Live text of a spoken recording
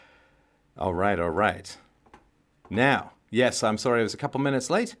All right, all right. Now, yes, I'm sorry I was a couple minutes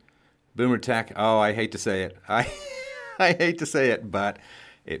late. Boomer Tech, oh, I hate to say it. I hate to say it, but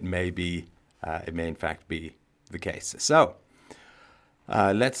it may in fact be the case. So,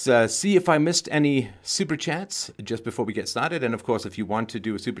 let's see if I missed any super chats just before we get started. And of course, if you want to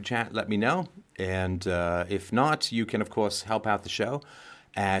do a super chat, let me know. And if not, you can, of course, help out the show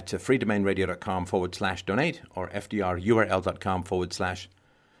at freedomainradio.com/donate or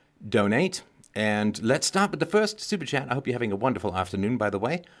fdrurl.com/donate. And let's start with the first super chat. I hope you're having a wonderful afternoon, by the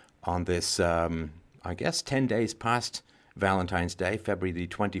way, on this, I guess, 10 days past Valentine's Day, February the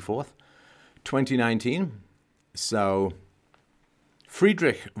 24th, 2019. So,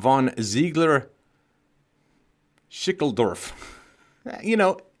 Friedrich von Ziegler Schickeldorf. You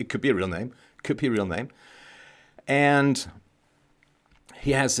know, it could be a real name. And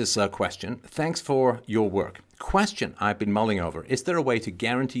he has this question. Thanks for your work. Question I've been mulling over. Is there a way to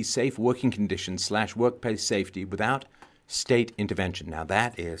guarantee safe working conditions / workplace safety without state intervention? Now,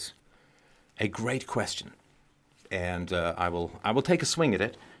 that is a great question. And I will take a swing at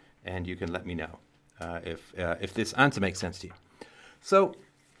it, and you can let me know if this answer makes sense to you. So,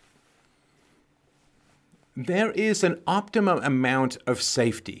 there is an optimum amount of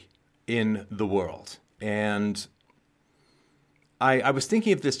safety in the world. And I was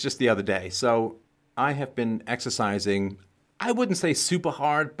thinking of this just the other day. So, I have been exercising, I wouldn't say super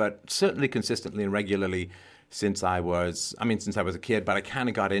hard, but certainly consistently and regularly since I was a kid, but I kind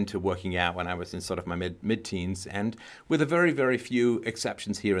of got into working out when I was in sort of my mid-teens. And with a very, very few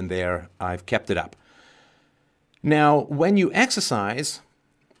exceptions here and there, I've kept it up. Now, when you exercise,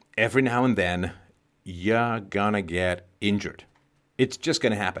 every now and then, you're gonna get injured. It's just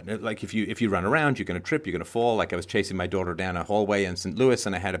going to happen. Like if you run around, you're going to trip, you're going to fall. Like I was chasing my daughter down a hallway in St. Louis,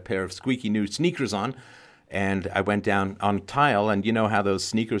 and I had a pair of squeaky new sneakers on, and I went down on tile, and you know how those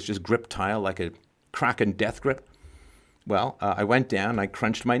sneakers just grip tile like a Kraken death grip? Well, I went down, I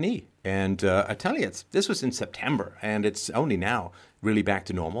crunched my knee, and I tell you, this was in September, and it's only now really back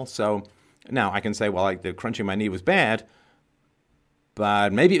to normal. So now I can say, well, the crunching my knee was bad,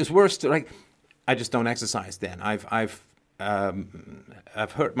 but maybe it was worse. I just don't exercise then. I've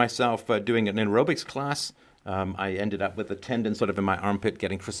hurt myself doing an aerobics class. I ended up with a tendon sort of in my armpit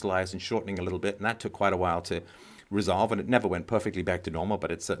getting crystallized and shortening a little bit, and that took quite a while to resolve, and it never went perfectly back to normal,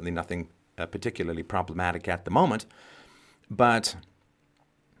 but it's certainly nothing particularly problematic at the moment. But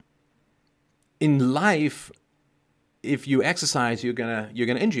in life, if you exercise, you're gonna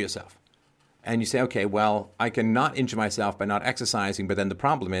injure yourself. And you say, okay, well, I can not injure myself by not exercising, but then the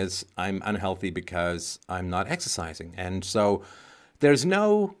problem is I'm unhealthy because I'm not exercising. And so there's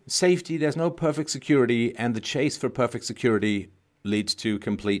no safety, there's no perfect security, and the chase for perfect security leads to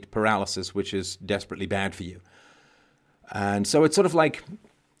complete paralysis, which is desperately bad for you. And so it's sort of like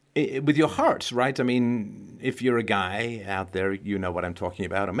with your heart, right? I mean, if you're a guy out there, you know what I'm talking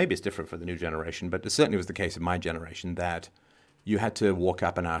about, or maybe it's different for the new generation, but it certainly was the case in my generation that you had to walk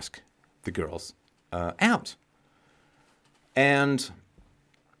up and ask the girls out. And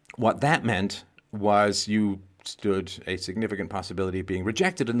what that meant was you stood a significant possibility of being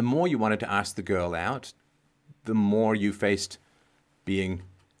rejected. And the more you wanted to ask the girl out, the more you faced being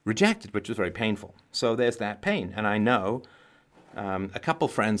rejected, which was very painful. So there's that pain. And I know a couple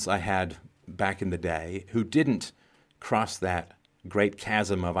friends I had back in the day who didn't cross that great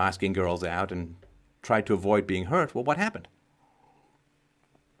chasm of asking girls out and tried to avoid being hurt. Well, what happened?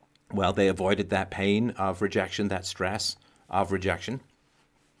 Well, they avoided that pain of rejection, that stress of rejection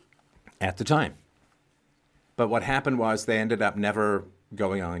at the time. But what happened was they ended up never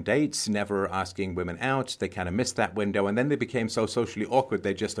going on dates, never asking women out. They kind of missed that window, and then they became so socially awkward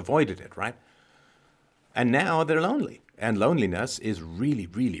they just avoided it, right? And now they're lonely, and loneliness is really,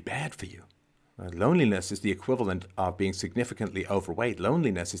 really bad for you. Loneliness is the equivalent of being significantly overweight.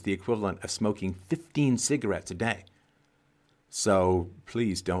 Loneliness is the equivalent of smoking 15 cigarettes a day. So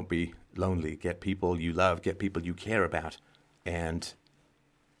please don't be lonely. Get people you love, get people you care about, and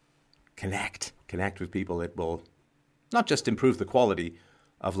connect. Connect with people. It will not just improve the quality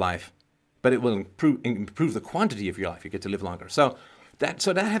of life, but it will improve the quantity of your life. You get to live longer. So that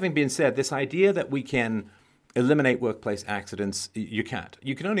having been said, this idea that we can eliminate workplace accidents, you can't.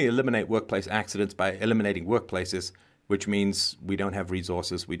 You can only eliminate workplace accidents by eliminating workplaces, which means we don't have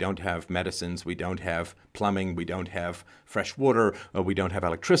resources, we don't have medicines, we don't have plumbing, we don't have fresh water, or we don't have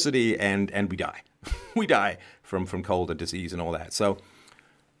electricity, and we die. We die from cold and disease and all that. So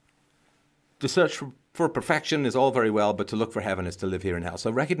the search for perfection is all very well, but to look for heaven is to live here in hell.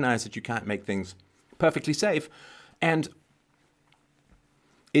 So recognize that you can't make things perfectly safe, and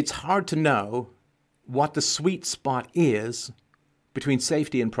it's hard to know what the sweet spot is between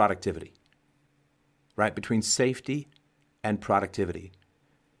safety and productivity. right, between safety and productivity.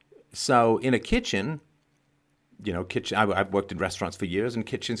 So in a kitchen, I've worked in restaurants for years, and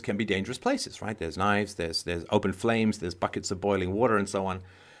kitchens can be dangerous places, right? There's knives, there's open flames, there's buckets of boiling water, and so on.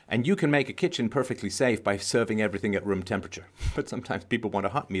 And you can make a kitchen perfectly safe by serving everything at room temperature. But sometimes people want a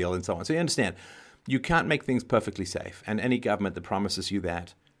hot meal and so on. So you understand, you can't make things perfectly safe. And any government that promises you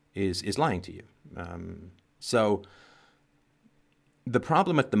that is lying to you. So the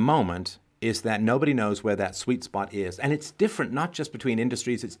problem at the moment is that nobody knows where that sweet spot is. And it's different, not just between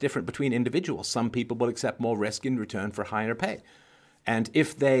industries, it's different between individuals. Some people will accept more risk in return for higher pay. And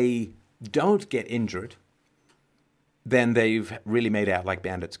if they don't get injured, then they've really made out like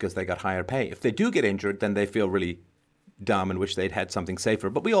bandits because they got higher pay. If they do get injured, then they feel really dumb and wish they'd had something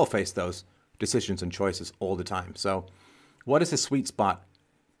safer. But we all face those decisions and choices all the time. So what is the sweet spot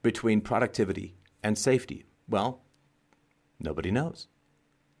between productivity and safety? Well, nobody knows.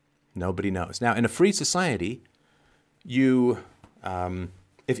 Nobody knows. Now, in a free society, if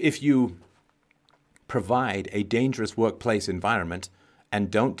you provide a dangerous workplace environment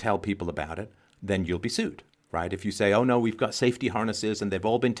and don't tell people about it, then you'll be sued. Right? If you say, oh, no, we've got safety harnesses and they've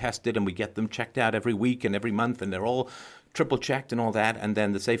all been tested and we get them checked out every week and every month and they're all triple checked and all that, and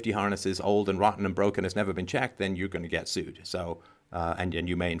then the safety harness is old and rotten and broken, has never been checked, then you're going to get sued. So, and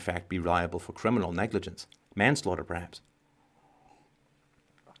you may, in fact, be liable for criminal negligence, manslaughter perhaps.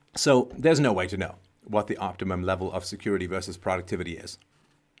 So there's no way to know what the optimum level of security versus productivity is.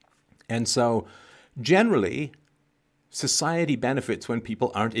 And so generally, society benefits when people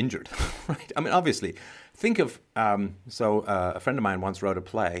aren't injured, right? I mean, obviously, think of, a friend of mine once wrote a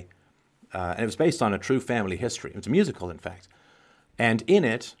play, and it was based on a true family history. It was a musical, in fact. And in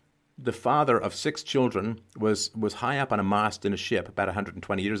it, the father of 6 children was high up on a mast in a ship about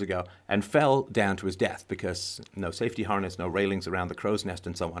 120 years ago and fell down to his death because no safety harness, no railings around the crow's nest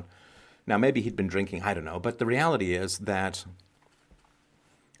and so on. Now, maybe he'd been drinking, I don't know, but the reality is that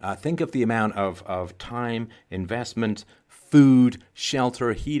think of the amount of time, investment, food,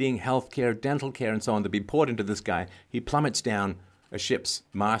 shelter, heating, healthcare, dental care, and so on that be poured into this guy. He plummets down a ship's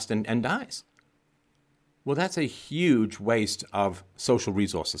mast and dies. Well, that's a huge waste of social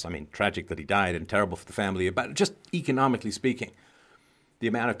resources. I mean, tragic that he died and terrible for the family, but just economically speaking, the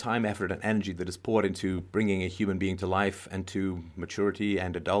amount of time, effort, and energy that is poured into bringing a human being to life and to maturity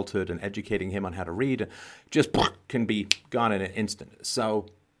and adulthood and educating him on how to read just can be gone in an instant. So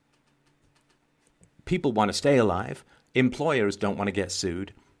people want to stay alive, employers don't want to get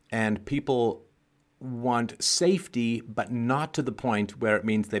sued, and people want safety, but not to the point where it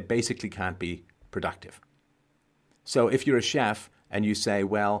means they basically can't be productive. So if you're a chef and you say,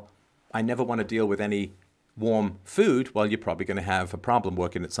 well, I never want to deal with any warm food, well, you're probably going to have a problem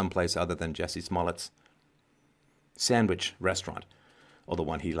working at some place other than Jesse Smollett's sandwich restaurant, or the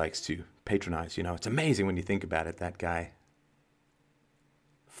one he likes to patronize. You know, it's amazing when you think about it. That guy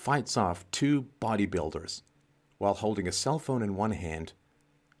fights off 2 bodybuilders while holding a cell phone in one hand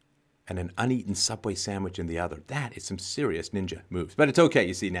and an uneaten Subway sandwich in the other. That is some serious ninja moves. But it's okay,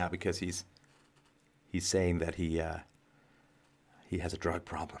 you see, now, because he's saying that he has a drug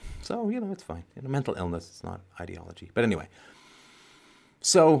problem. So, it's fine. Mental illness is not ideology. But anyway,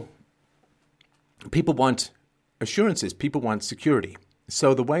 so people want assurances. People want security.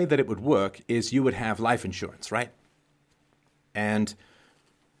 So the way that it would work is you would have life insurance, right? And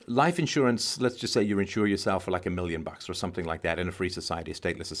life insurance, let's just say you insure yourself for like $1 million or something like that in a free society, a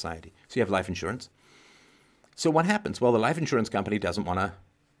stateless society. So you have life insurance. So what happens? Well, the life insurance company doesn't want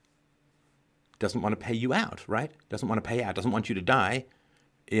to pay you out, right? Doesn't want to pay out, doesn't want you to die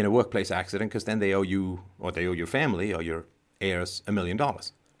in a workplace accident because then they owe you, or they owe your family or your heirs $1 million.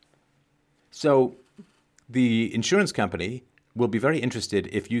 So the insurance company will be very interested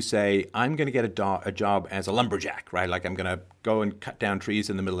if you say, I'm going to get a job as a lumberjack, right? Like I'm going to go and cut down trees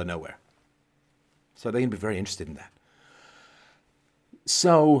in the middle of nowhere. So they're going to be very interested in that.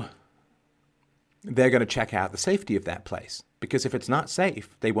 So they're going to check out the safety of that place, because if it's not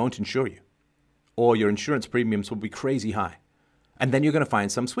safe, they won't insure you, or your insurance premiums will be crazy high. And then you're going to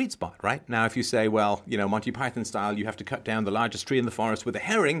find some sweet spot, right? Now, if you say, well, Monty Python style, you have to cut down the largest tree in the forest with a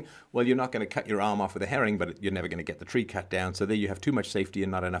herring, well, you're not going to cut your arm off with a herring, but you're never going to get the tree cut down. So there you have too much safety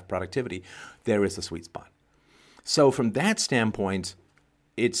and not enough productivity. There is a sweet spot. So from that standpoint,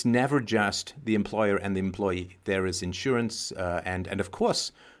 it's never just the employer and the employee. There is insurance, and of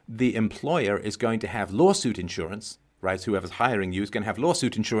course, the employer is going to have lawsuit insurance, right? So whoever's hiring you is going to have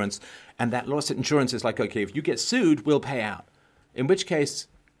lawsuit insurance, and that lawsuit insurance is like, okay, if you get sued, we'll pay out. In which case,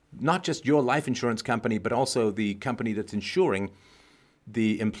 not just your life insurance company, but also the company that's insuring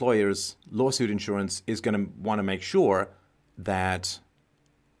the employer's lawsuit insurance is going to want to make sure that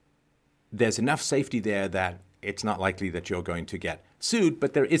there's enough safety there that it's not likely that you're going to get sued,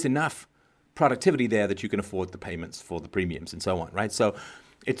 but there is enough productivity there that you can afford the payments for the premiums and so on, right? So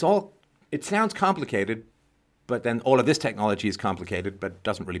it sounds complicated, but then all of this technology is complicated, but it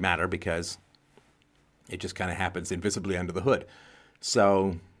doesn't really matter because it just kind of happens invisibly under the hood.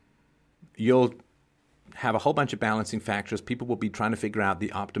 So you'll have a whole bunch of balancing factors. People will be trying to figure out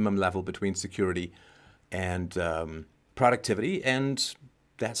the optimum level between security and productivity, and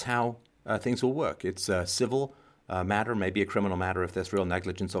that's how things will work. It's a civil matter, maybe a criminal matter if there's real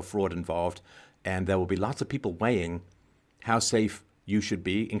negligence or fraud involved, and there will be lots of people weighing how safe you should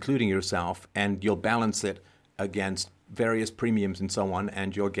be, including yourself, and you'll balance it against various premiums and so on,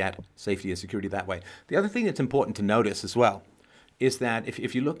 and you'll get safety and security that way. The other thing that's important to notice as well is that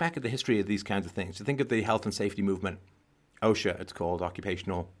if you look back at the history of these kinds of things, you think of the health and safety movement, OSHA, it's called,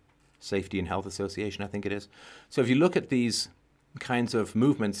 Occupational Safety and Health Association, I think it is. So if you look at these kinds of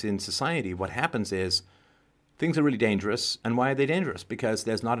movements in society, what happens is things are really dangerous. And why are they dangerous? Because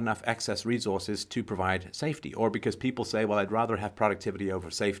there's not enough excess resources to provide safety, or because people say, well, I'd rather have productivity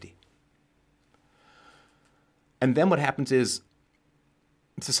over safety. And then what happens is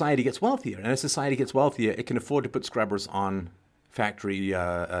society gets wealthier. And as society gets wealthier, it can afford to put scrubbers on factory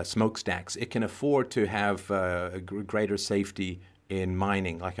smokestacks. It can afford to have greater safety in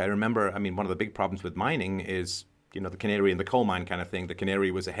mining. Like I remember, one of the big problems with mining is, the canary in the coal mine kind of thing. The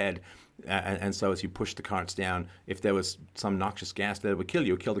canary was ahead. And so as you push the carts down, if there was some noxious gas that would kill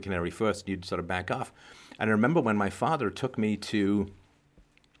you, kill the canary first, and you'd sort of back off. And I remember when my father took me to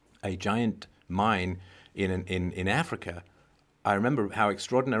a giant mine in Africa, I remember how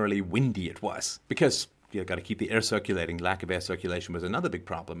extraordinarily windy it was, because you've got to keep the air circulating. Lack of air circulation was another big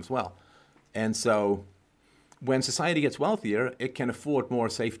problem as well. And so when society gets wealthier, it can afford more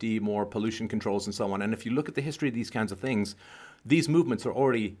safety, more pollution controls, and so on. And if you look at the history of these kinds of things, these movements are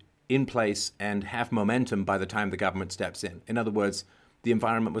already in place and have momentum by the time the government steps in. In other words, the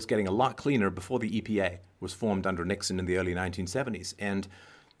environment was getting a lot cleaner before the EPA was formed under Nixon in the early 1970s. And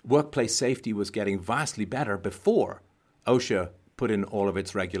workplace safety was getting vastly better before OSHA put in all of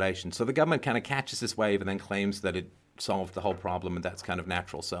its regulations. So the government kind of catches this wave and then claims that it solved the whole problem, and that's kind of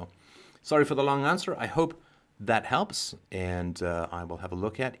natural. So sorry for the long answer. I hope that helps, and I will have a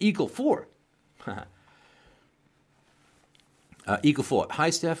look at Eagle 4. Eagle 4. Hi,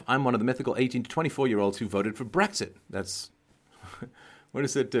 Steph. I'm one of the mythical 18 to 24-year-olds who voted for Brexit. That's, what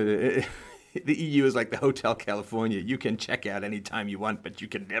is it? The EU is like the Hotel California. You can check out any time you want, but you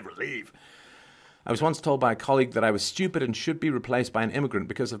can never leave. I was once told by a colleague that I was stupid and should be replaced by an immigrant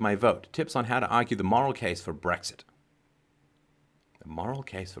because of my vote. Tips on how to argue the moral case for Brexit. The moral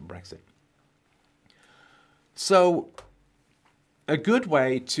case for Brexit. So, a good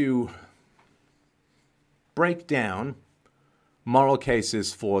way to break down moral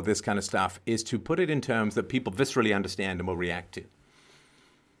cases for this kind of stuff is to put it in terms that people viscerally understand and will react to.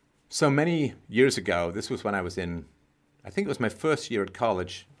 So many years ago, this was when I was I think it was my first year at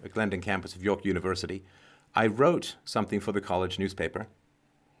college at Glendon campus of York University, I wrote something for the college newspaper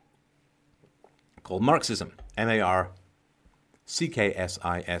called Marxism, M-A-R-C-K-S-I-S-M,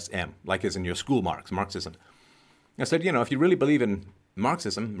 like as in your school marks, Marxism. I said, if you really believe in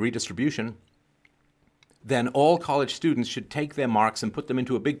Marxism, redistribution, then all college students should take their marks and put them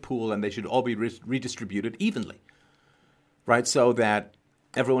into a big pool, and they should all be redistributed evenly, right? So that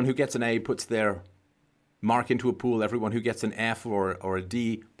everyone who gets an A puts their mark into a pool, everyone who gets an F or a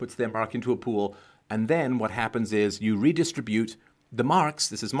D puts their mark into a pool, and then what happens is you redistribute the marks,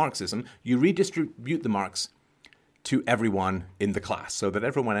 this is Marxism, you redistribute the marks to everyone in the class so that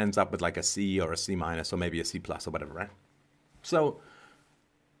everyone ends up with like a C or a C minus or maybe a C plus or whatever, right? So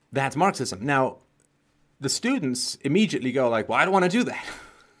that's Marxism. Now, the students immediately go like, well, I don't want to do that.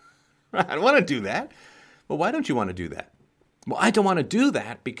 I don't want to do that. Well, why don't you want to do that? Well, I don't want to do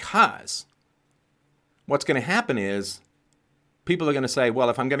that because what's going to happen is people are going to say,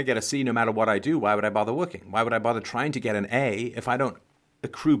 well, if I'm going to get a C no matter what I do, why would I bother working? Why would I bother trying to get an A if I don't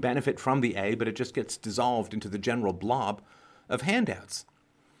accrue benefit from the A, but it just gets dissolved into the general blob of handouts?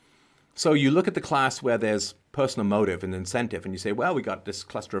 So you look at the class where there's personal motive and incentive, and you say, well, we got this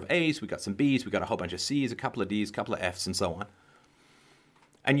cluster of A's, we got some B's, we got a whole bunch of C's, a couple of D's, a couple of F's, and so on.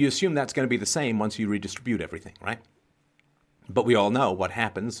 And you assume that's going to be the same once you redistribute everything, right? But we all know what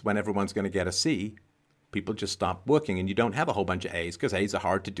happens when everyone's going to get a C. People just stop working, and you don't have a whole bunch of A's because A's are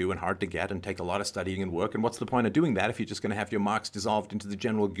hard to do and hard to get and take a lot of studying and work. And what's the point of doing that if you're just going to have your marks dissolved into the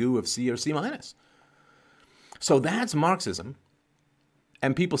general goo of C or C minus? So that's Marxism.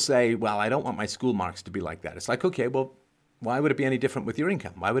 And people say, well, I don't want my school marks to be like that. It's like, okay, well, why would it be any different with your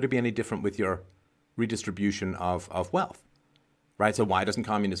income? Why would it be any different with your redistribution of wealth? right? So why doesn't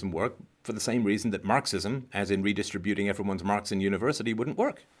communism work? For the same reason that Marxism, as in redistributing everyone's marks in university, wouldn't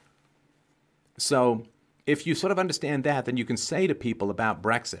work. So if you sort of understand that, then you can say to people about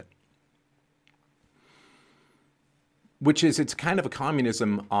Brexit, which is, it's kind of a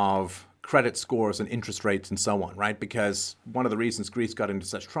communism of credit scores and interest rates and so on, right? Because one of the reasons Greece got into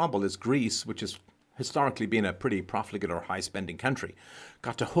such trouble is Greece, which has historically been a pretty profligate or high-spending country,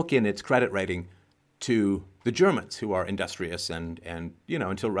 got to hook in its credit rating to the Germans, who are industrious and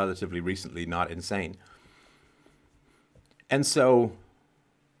until relatively recently, not insane. And so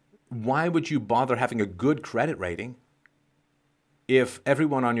why would you bother having a good credit rating if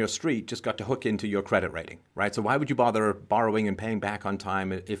everyone on your street just got to hook into your credit rating, right? So why would you bother borrowing and paying back on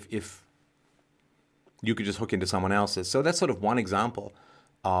time if you could just hook into someone else's? So that's sort of one example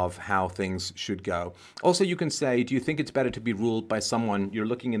of how things should go. Also, you can say, do you think it's better to be ruled by someone you're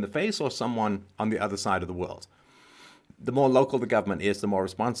looking in the face or someone on the other side of the world? The more local the government is, the more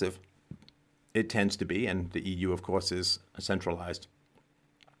responsive it tends to be. And the EU, of course, is a centralized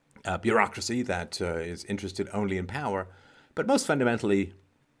bureaucracy that is interested only in power. But most fundamentally,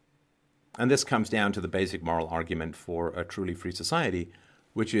 and this comes down to the basic moral argument for a truly free society,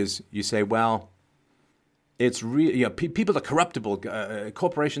 which is you say, well, it's really, people are corruptible.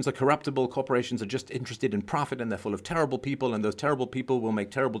 Corporations are corruptible. Corporations are just interested in profit, and they're full of terrible people, and those terrible people will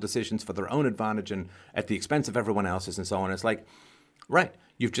make terrible decisions for their own advantage and at the expense of everyone else's and so on. It's like, right,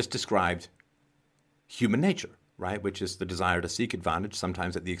 you've just described human nature, right, which is the desire to seek advantage,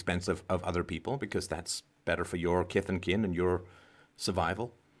 sometimes at the expense of other people, because that's better for your kith and kin and your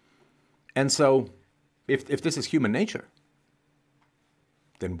survival. And so if this is human nature,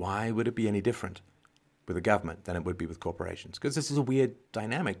 then why would it be any different with a government than it would be with corporations? Because this is a weird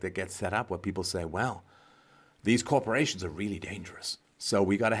dynamic that gets set up where people say, well, these corporations are really dangerous, so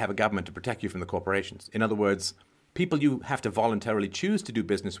we got to have a government to protect you from the corporations. In other words, people you have to voluntarily choose to do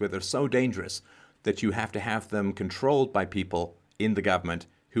business with are so dangerous that you have to have them controlled by people in the government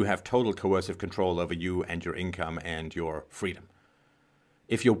who have total coercive control over you and your income and your freedom.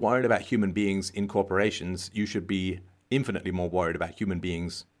 If you're worried about human beings in corporations, you should be infinitely more worried about human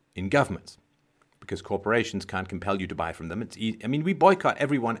beings in governments, because corporations can't compel you to buy from them. We boycott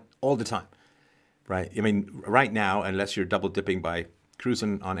everyone all the time, right? Right now, unless you're double dipping by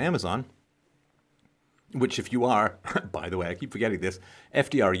cruising on Amazon, which if you are, by the way, I keep forgetting this,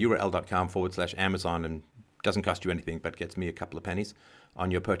 fdrurl.com/Amazon, and doesn't cost you anything, but gets me a couple of pennies on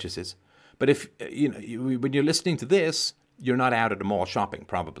your purchases. But if, when you're listening to this, you're not out at a mall shopping,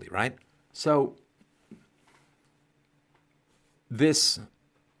 probably, right? So this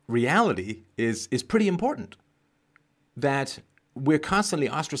reality is pretty important, that we're constantly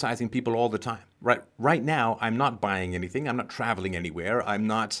ostracizing people all the time. Right now, I'm not buying anything. I'm not traveling anywhere. I'm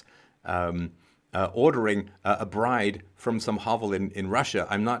not ordering a bride from some hovel in Russia.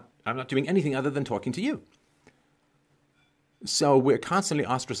 I'm not doing anything other than talking to you. So we're constantly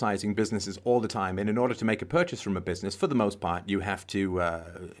ostracizing businesses all the time. And in order to make a purchase from a business, for the most part, you have to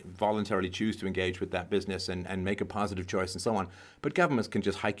voluntarily choose to engage with that business and make a positive choice and so on. But governments can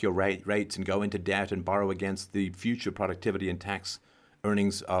just hike your rates and go into debt and borrow against the future productivity and tax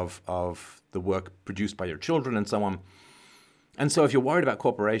earnings of the work produced by your children and so on. And so if you're worried about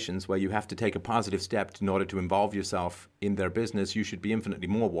corporations where you have to take a positive step in order to involve yourself in their business, you should be infinitely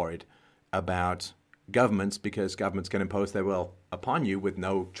more worried about governments, because governments can impose their will upon you with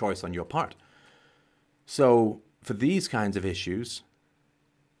no choice on your part. So for these kinds of issues,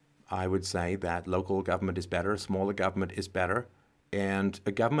 I would say that local government is better, smaller government is better, and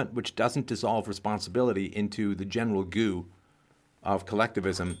a government which doesn't dissolve responsibility into the general goo of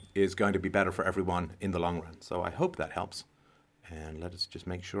collectivism is going to be better for everyone in the long run. So I hope that helps. And let us just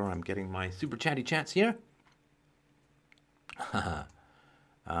make sure I'm getting my super chatty chats here.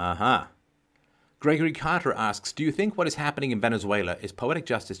 Gregory Carter asks, do you think what is happening in Venezuela is poetic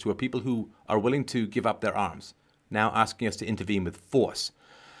justice to a people who are willing to give up their arms, now asking us to intervene with force?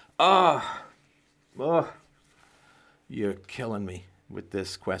 You're killing me with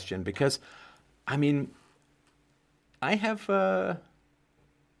this question, because, I really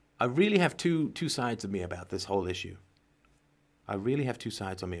have two sides of me about this whole issue. And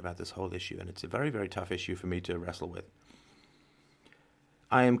it's a very, very tough issue for me to wrestle with.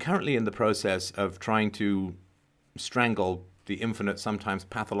 I am currently in the process of trying to strangle the infinite, sometimes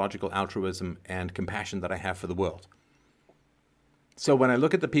pathological altruism and compassion that I have for the world. So when I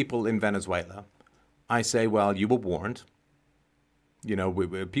look at the people in Venezuela, I say, well, you were warned.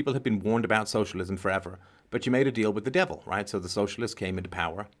 People have been warned about socialism forever, but you made a deal with the devil, right? So the socialists came into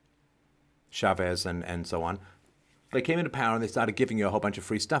power, Chavez and so on. They came into power and they started giving you a whole bunch of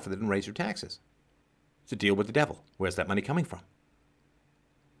free stuff and they didn't raise your taxes. It's a deal with the devil. Where's that money coming from?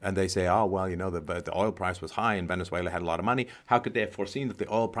 And they say, oh, well, the oil price was high and Venezuela had a lot of money. How could they have foreseen that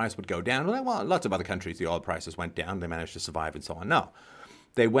the oil price would go down? Well, lots of other countries, the oil prices went down. They managed to survive and so on. No.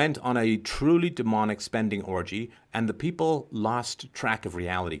 They went on a truly demonic spending orgy, and the people lost track of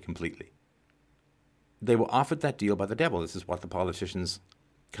reality completely. They were offered that deal by the devil. This is what the politicians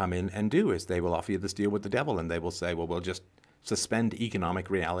come in and do, is they will offer you this deal with the devil, and they will say, well, we'll just suspend economic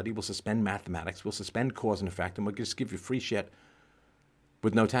reality, we'll suspend mathematics, we'll suspend cause and effect, and we'll just give you free shit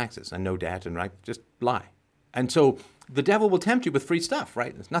with no taxes and no debt, and right, just lie. And so the devil will tempt you with free stuff,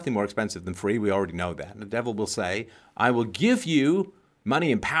 right? There's nothing more expensive than free. We already know that. And the devil will say, I will give you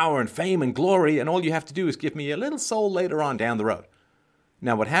money and power and fame and glory, and all you have to do is give me a little soul later on down the road.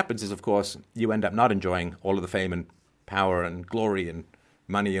 Now, what happens is, of course, you end up not enjoying all of the fame and power and glory and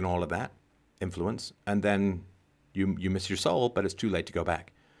money and all of that influence, and then you miss your soul, but it's too late to go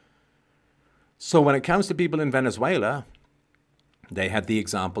back. So when it comes to people in Venezuela, they had the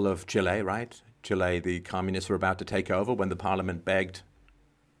example of Chile, right? Chile, the communists were about to take over when the parliament begged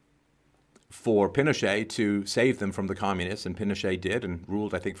for Pinochet to save them from the communists, and Pinochet did and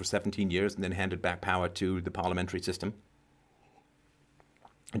ruled, I think, for 17 years and then handed back power to the parliamentary system.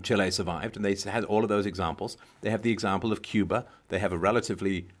 And Chile survived, and they had all of those examples. They have the example of Cuba. They have a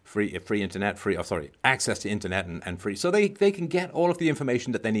relatively free internet, access to internet and free. So they can get all of the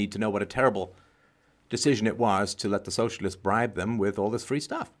information that they need to know what a terrible decision it was to let the socialists bribe them with all this free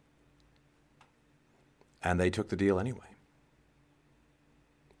stuff. And they took the deal anyway.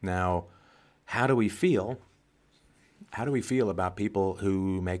 Now, how do we feel? How do we feel about people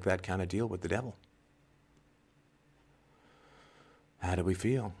who make that kind of deal with the devil? How do we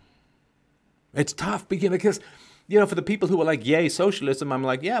feel? It's tough because, for the people who are like, yay, socialism, I'm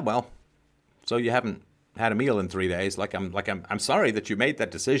like, yeah, well, so you haven't had a meal in 3 days. I'm sorry that you made that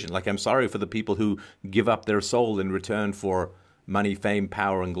decision. I'm sorry for the people who give up their soul in return for money, fame,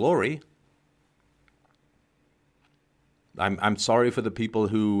 power, and glory. I'm sorry for the people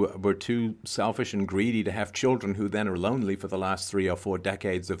who were too selfish and greedy to have children who then are lonely for the last 3 or 4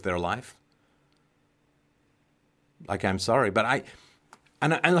 decades of their life. I'm sorry, but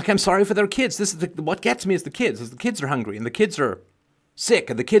I'm sorry for their kids. This is what gets me is the kids. The kids are hungry and the kids are sick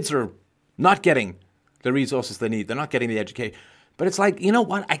and the kids are not getting the resources they need. They're not getting the education. But it's you know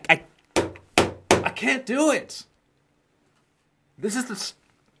what? I can't do it. This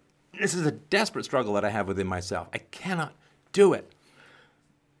is a desperate struggle that I have within myself. I cannot do it.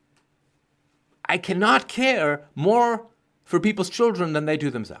 I cannot care more for people's children than they do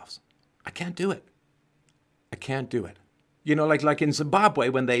themselves. I can't do it. I can't do it. Like in Zimbabwe,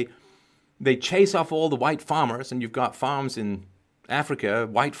 when they chase off all the white farmers, and you've got farms in Africa,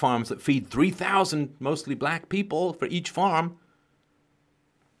 white farms that feed 3,000 mostly black people for each farm.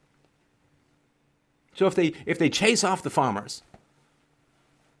 So if they chase off the farmers,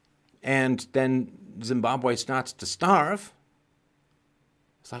 and then Zimbabwe starts to starve,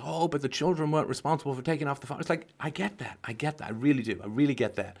 it's oh, but the children weren't responsible for taking off the farm. It's I get that. I really do. I really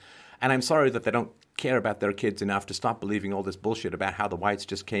get that. And I'm sorry that they don't care about their kids enough to stop believing all this bullshit about how the whites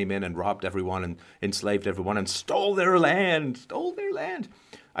just came in and robbed everyone and enslaved everyone and stole their land.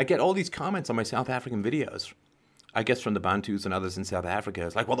 I get all these comments on my South African videos, I guess from the Bantus and others in South Africa.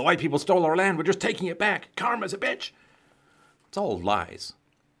 It's well, the white people stole our land. We're just taking it back. Karma's a bitch. It's all lies.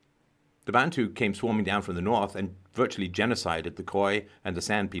 The Bantu came swarming down from the north and virtually genocided the Khoi and the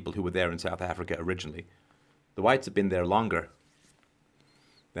San people who were there in South Africa originally. The whites have been there longer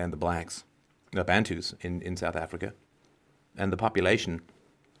than the blacks, the Bantus in South Africa. And the population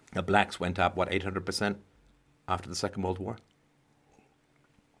of blacks went up, 800% after the Second World War?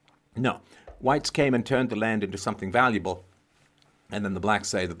 No. Whites came and turned the land into something valuable, and then the blacks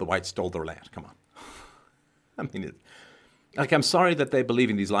say that the whites stole their land. Come on. I mean, I'm sorry that they believe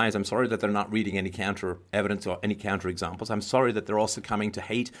in these lies. I'm sorry that they're not reading any counter evidence or any counter examples. I'm sorry that they're all succumbing to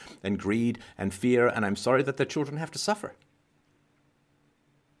hate and greed and fear, and I'm sorry that their children have to suffer.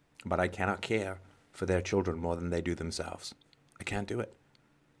 But I cannot care for their children more than they do themselves. I can't do it.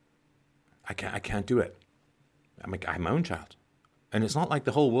 I can't do it. I'm my own child. And it's not like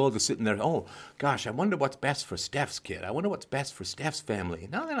the whole world is sitting there, oh, gosh, I wonder what's best for Steph's kid. I wonder what's best for Steph's family.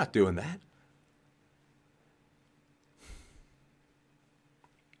 No, they're not doing that.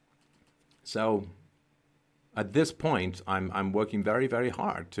 So at this point, I'm working very, very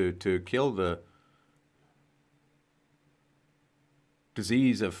hard to kill the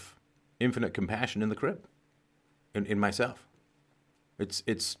disease of infinite compassion in the crib, in myself. It's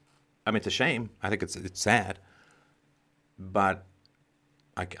a shame. I think it's sad, but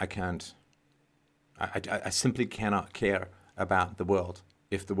I can't. I simply cannot care about the world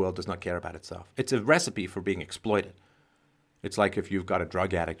if the world does not care about itself. It's a recipe for being exploited. It's like if you've got a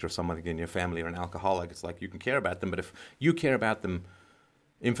drug addict or someone in your family or an alcoholic, it's like you can care about them, but if you care about them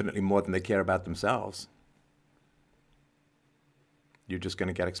infinitely more than they care about themselves, you're just going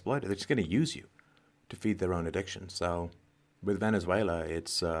to get exploited. They're just going to use you to feed their own addiction. So with Venezuela,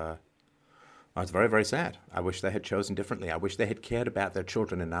 it's very, very sad. I wish they had chosen differently. I wish they had cared about their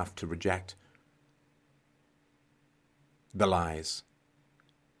children enough to reject the lies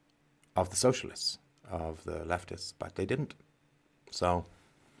of the socialists, of the leftists, but they didn't. So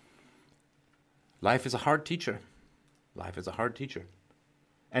life is a hard teacher. Life is a hard teacher.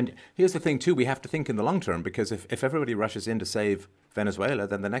 And here's the thing, too. We have to think in the long term, because if everybody rushes in to save Venezuela,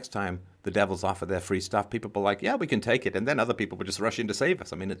 then the next time the devils offer their free stuff, people will be like, yeah, we can take it. And then other people will just rush in to save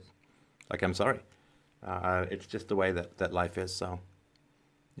us. I mean, I'm sorry. It's just the way that life is. So,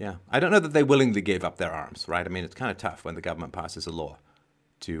 yeah. I don't know that they willingly gave up their arms, right? I mean, it's kind of tough when the government passes a law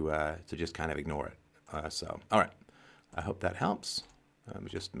to just kind of ignore it. All right. I hope that helps. Let me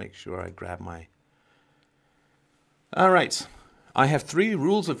just make sure I grab my... All right. I have 3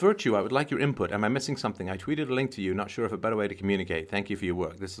 rules of virtue. I would like your input. Am I missing something? I tweeted a link to you. Not sure of a better way to communicate. Thank you for your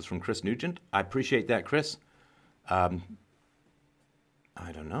work. This is from Chris Nugent. I appreciate that, Chris. I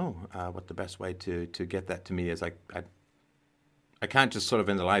don't know what the best way to get that to me is. I can't just sort of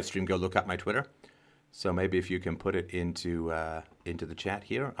in the live stream go look up my Twitter. So maybe if you can put it into the chat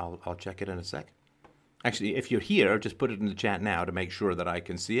here, I'll check it in a sec. Actually, if you're here, just put it in the chat now to make sure that I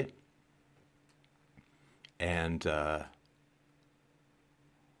can see it. And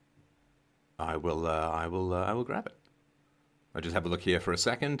I will grab it. I'll just have a look here for a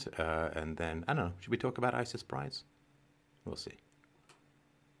second, and then I don't know. Should we talk about ISIS Prize? We'll see.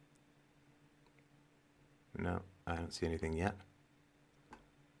 No, I don't see anything yet.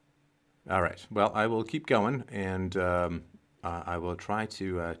 All right. Well, I will keep going, and I will try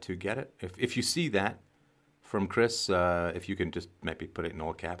to get it. If you see that from Chris, if you can just maybe put it in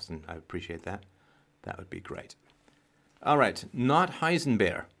all caps, and I appreciate that. That would be great. All right. Not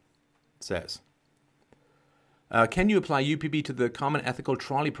Heisenbear says, can you apply UPB to the common ethical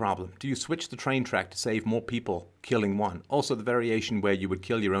trolley problem? Do you switch the train track to save more people, killing one? Also, the variation where you would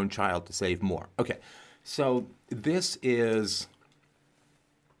kill your own child to save more. Okay. So this is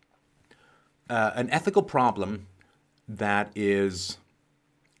an ethical problem that is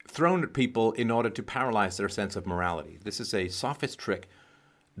thrown at people in order to paralyze their sense of morality. This is a sophist trick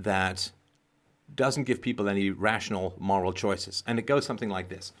that doesn't give people any rational moral choices. And it goes something like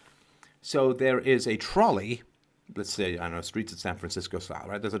this. So there is a trolley, let's say, I don't know, streets of San Francisco style,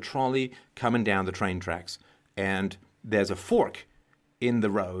 right? There's a trolley coming down the train tracks, and there's a fork in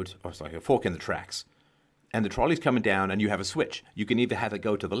the road, or sorry, a fork in the tracks. And the trolley's coming down, and you have a switch. You can either have it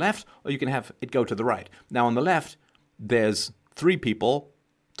go to the left, or you can have it go to the right. Now, on the left, there's 3 people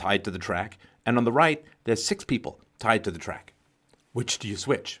tied to the track, and on the right, there's 6 people tied to the track. Which do you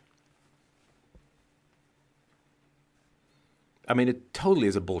switch? I mean, it totally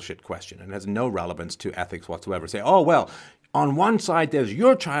is a bullshit question and has no relevance to ethics whatsoever. Say, oh, well, on one side there's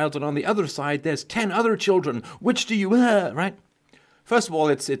your child and on the other side there's 10 other children. Which do you, right? First of all,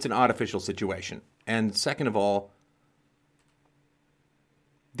 it's an artificial situation. And second of all,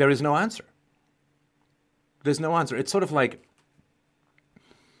 there is no answer. There's no answer. It's sort of like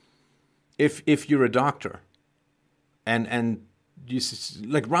if you're a doctor and you,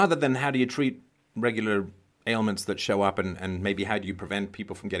 like, rather than how do you treat regular ailments that show up and maybe how do you prevent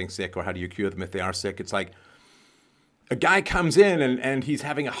people from getting sick or how do you cure them if they are sick, it's like a guy comes in and he's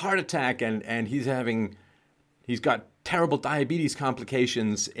having a heart attack and he's got terrible diabetes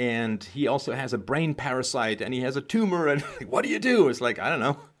complications and he also has a brain parasite and he has a tumor and what do you do? It's like, I don't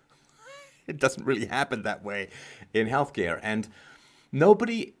know. It doesn't really happen that way in healthcare. And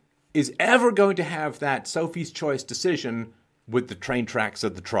nobody is ever going to have that Sophie's Choice decision with the train tracks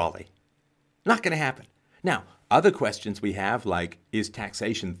of the trolley. Not going to happen. Now, other questions we have, like, is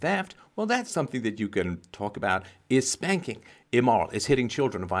taxation theft? Well, that's something that you can talk about. Is spanking immoral? Is hitting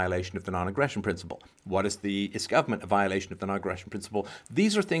children a violation of the non-aggression principle? Is government a violation of the non-aggression principle?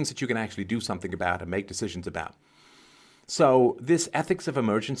 These are things that you can actually do something about and make decisions about. So this ethics of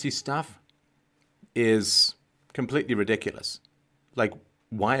emergency stuff is completely ridiculous. Like,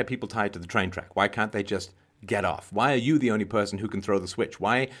 why are people tied to the train track? Why can't they just get off? Why are you the only person who can throw the switch?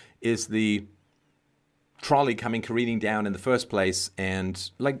 Why is the trolley coming careening down in the first place?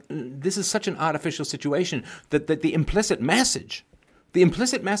 And like, this is such an artificial situation that the implicit message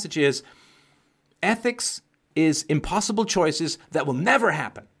is ethics is impossible choices that will never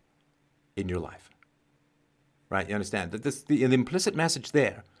happen in your life. Right? You understand that the implicit message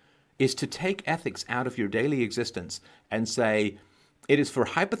there is to take ethics out of your daily existence and say it is for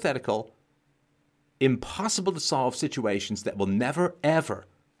hypothetical, impossible to solve situations that will never, ever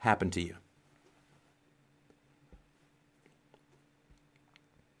happen to you.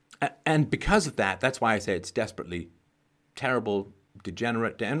 And because of that, that's why I say it's desperately terrible,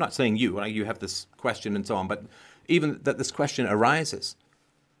 degenerate. I'm not saying you have this question and so on, but even that this question arises.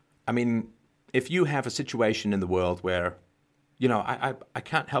 I mean, if you have a situation in the world where, I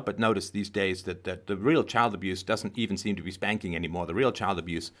can't help but notice these days that the real child abuse doesn't even seem to be spanking anymore. The real child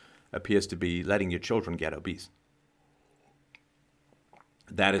abuse appears to be letting your children get obese.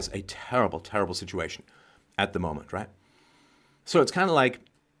 That is a terrible, terrible situation at the moment, right? So it's kind of like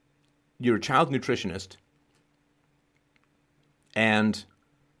you're a child nutritionist and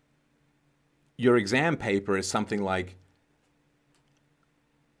your exam paper is something like,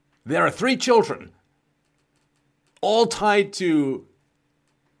 there are 3 children all tied to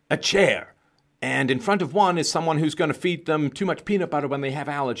a chair. And in front of one is someone who's going to feed them too much peanut butter when they have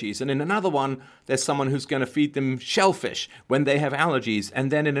allergies. And in another one, there's someone who's going to feed them shellfish when they have allergies.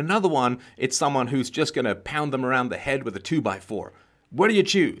 And then in another one, it's someone who's just going to pound them around the head with a 2x4. What do you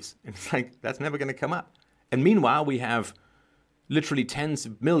choose? And it's like, that's never going to come up. And meanwhile, we have literally tens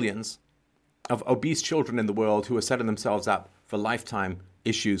of millions of obese children in the world who are setting themselves up for lifetime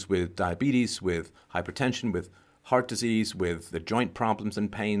issues with diabetes, with hypertension, with heart disease, with the joint problems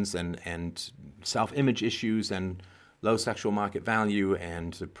and pains and self-image issues and low sexual market value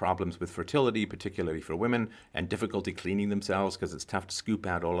and problems with fertility, particularly for women, and difficulty cleaning themselves because it's tough to scoop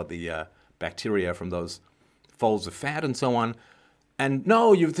out all of the bacteria from those folds of fat and so on. And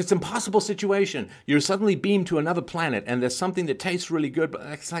no, it's an impossible situation. You're suddenly beamed to another planet and there's something that tastes really good, but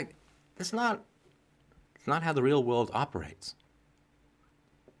it's like, it's not how the real world operates.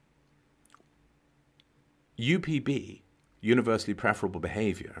 UPB, universally preferable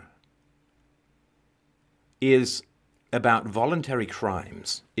behavior, is about voluntary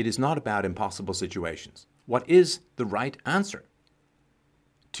crimes. It is not about impossible situations. What is the right answer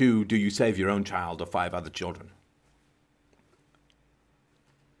to do you save your own child or 5 other children?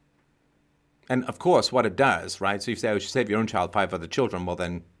 And of course, what it does, right? So you say, oh, you should save your own child, 5 other children. Well,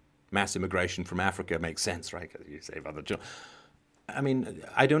 then mass immigration from Africa makes sense, right? Because you save other children. I mean,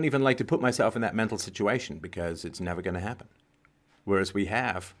 I don't even like to put myself in that mental situation because it's never going to happen. Whereas we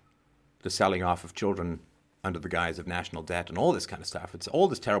have the selling off of children under the guise of national debt and all this kind of stuff. It's all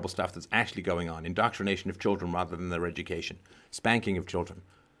this terrible stuff that's actually going on. Indoctrination of children rather than their education. Spanking of children.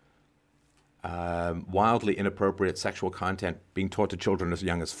 Wildly inappropriate sexual content being taught to children as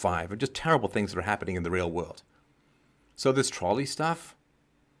young as 5. Are just terrible things that are happening in the real world. So this trolley stuff,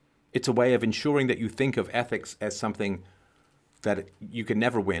 it's a way of ensuring that you think of ethics as something that you can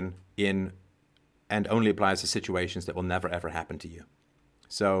never win in and only applies to situations that will never, ever happen to you.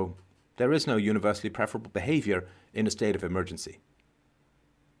 So there is no universally preferable behavior in a state of emergency.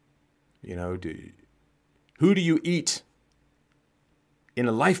 Who do you eat in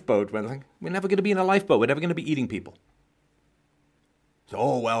a lifeboat? We're never going to be in a lifeboat. We're never going to be eating people.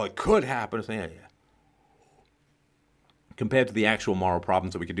 So, it could happen. So, yeah. Compared to the actual moral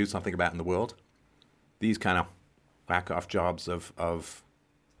problems that we could do something about in the world, these kind of whack-off jobs of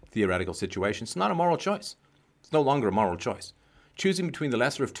theoretical situations, it's not a moral choice. It's no longer a moral choice. Choosing between the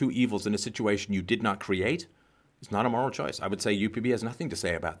lesser of 2 evils in a situation you did not create is not a moral choice. I would say UPB has nothing to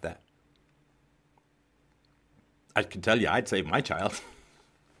say about that. I can tell you I'd save my child.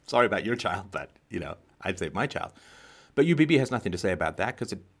 Sorry about your child, but, I'd save my child. But UPB has nothing to say about that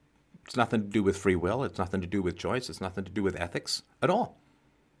because it's nothing to do with free will. It's nothing to do with choice. It's nothing to do with ethics at all.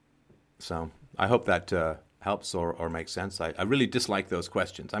 So I hope that helps or makes sense. I really dislike those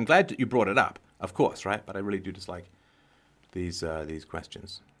questions. I'm glad that you brought it up, of course, right? But I really do dislike these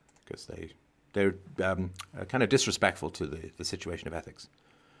questions because they're kind of disrespectful to the situation of ethics.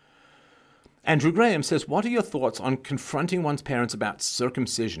 Andrew Graham says, what are your thoughts on confronting one's parents about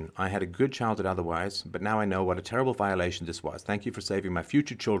circumcision? I had a good childhood otherwise, but now I know what a terrible violation this was. Thank you for saving my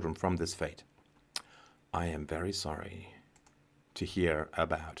future children from this fate. I am very sorry to hear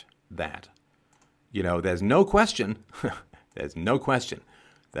about that. There's no question,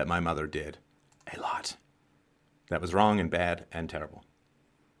 that my mother did a lot that was wrong and bad and terrible.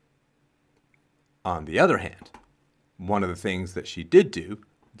 On the other hand, one of the things that she did do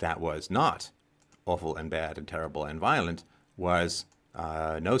that was not awful and bad and terrible and violent was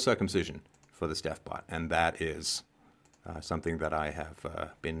no circumcision for the Stepbot, and that is something that I have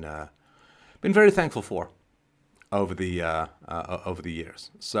been very thankful for over the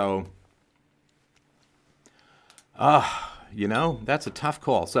years. So, that's a tough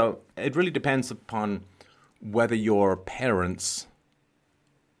call. So it really depends upon whether your parents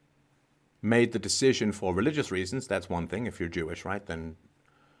made the decision for religious reasons. That's one thing. If you're Jewish, right, then.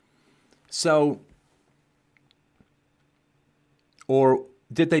 So Or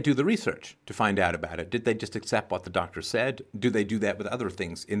did they do the research to find out about it? Did they just accept what the doctor said? Do they do that with other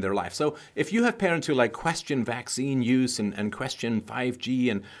things in their life? So if you have parents who like question vaccine use and question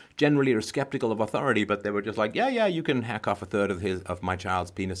 5G and generally are skeptical of authority, but they were just like, yeah, you can hack off a third of my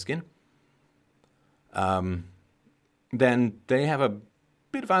child's penis skin, then they have a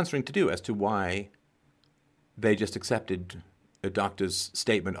bit of answering to do as to why they just accepted a doctor's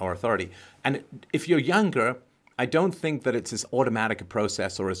statement or authority. And if you're younger, I don't think that it's as automatic a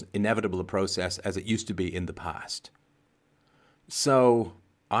process or as inevitable a process as it used to be in the past. So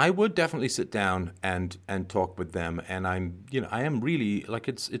I would definitely sit down and talk with them. And I am really like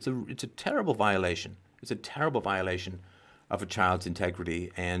it's a terrible violation. It's a terrible violation of a child's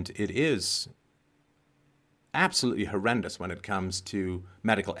integrity, and it is absolutely horrendous when it comes to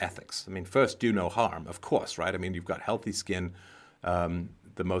medical ethics. I mean, first, do no harm, of course, right? I mean, you've got healthy skin.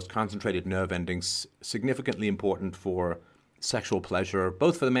 The most concentrated nerve endings, significantly important for sexual pleasure,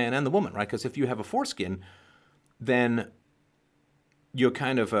 both for the man and the woman, right? Because if you have a foreskin, then you're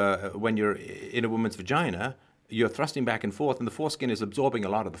kind of, when you're in a woman's vagina, you're thrusting back and forth, and the foreskin is absorbing a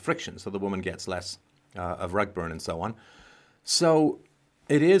lot of the friction, so the woman gets less of rug burn and so on. So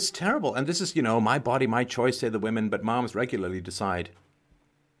it is terrible. And this is, my body, my choice, say the women, but moms regularly decide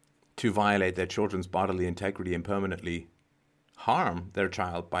to violate their children's bodily integrity and permanently harm their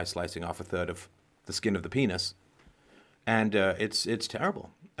child by slicing off a third of the skin of the penis. And it's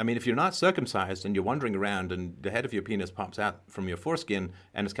terrible. I mean, if you're not circumcised and you're wandering around and the head of your penis pops out from your foreskin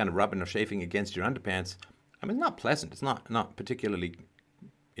and it's kind of rubbing or chafing against your underpants, I mean, it's not pleasant. It's not particularly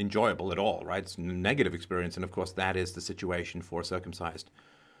enjoyable at all, right? It's a negative experience. And of course, that is the situation for circumcised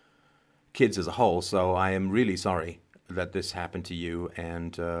kids as a whole. So I am really sorry that this happened to you,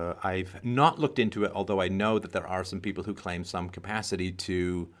 and I've not looked into it, although I know that there are some people who claim some capacity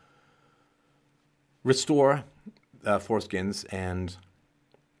to restore foreskins, and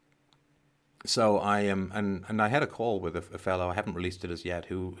so I am, and I had a call with a fellow, I haven't released it as yet,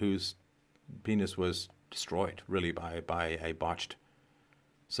 whose penis was destroyed, really, by a botched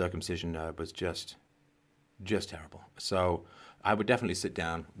circumcision. Was just terrible. So I would definitely sit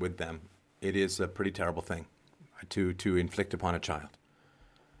down with them. It is a pretty terrible thing to inflict upon a child.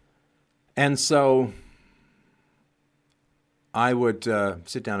 And so I would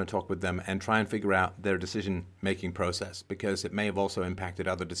sit down and talk with them and try and figure out their decision-making process, because it may have also impacted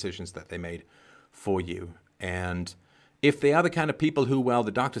other decisions that they made for you. And if they are the kind of people who, well,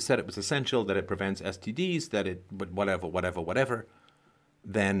 the doctor said it was essential, that it prevents STDs, that it whatever,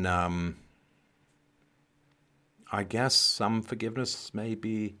 then I guess some forgiveness may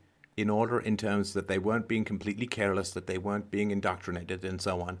be in order, in terms that they weren't being completely careless, that they weren't being indoctrinated, and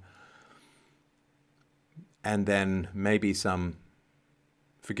so on. And then maybe some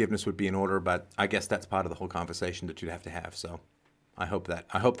forgiveness would be in order, but I guess that's part of the whole conversation that you'd have to have. So I hope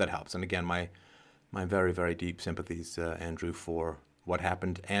that helps. And again, my very, very deep sympathies, Andrew, for what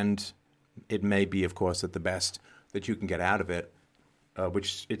happened. And it may be, of course, at the best that you can get out of it,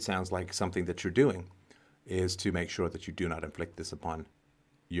 which it sounds like something that you're doing, is to make sure that you do not inflict this upon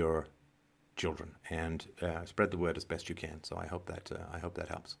your children, and spread the word as best you can. So I hope that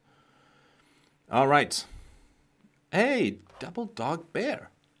helps. All right. Hey, Double Dog Bear.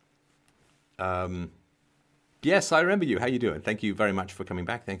 Yes, I remember you. How you doing? Thank you very much for coming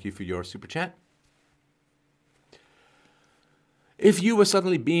back. Thank you for your super chat. If you were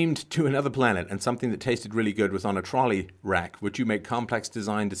suddenly beamed to another planet and something that tasted really good was on a trolley rack, would you make complex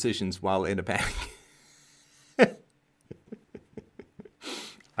design decisions while in a panic?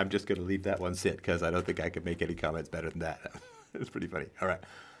 I'm just going to leave that one sit, because I don't think I could make any comments better than that. It's pretty funny. All right.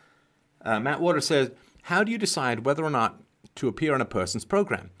 Matt Waters says, how do you decide whether or not to appear on a person's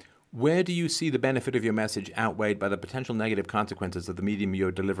program? Where do you see the benefit of your message outweighed by the potential negative consequences of the medium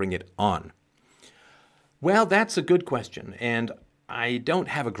you're delivering it on? Well, that's a good question, and I don't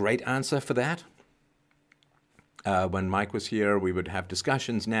have a great answer for that. When Mike was here, we would have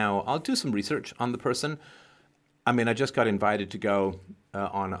discussions. Now, I'll do some research on the person. I mean, I just got invited to go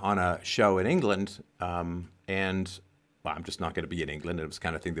on a show in England, and well, I'm just not going to be in England. It was the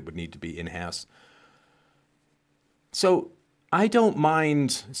kind of thing that would need to be in-house. So I don't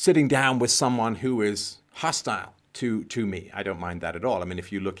mind sitting down with someone who is hostile to me. I don't mind that at all. I mean,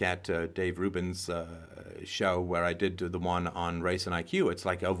 if you look at Dave Rubin's show where I did the one on race and IQ, it's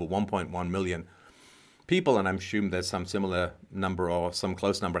like over 1.1 million people, and I'm assuming there's some similar number or some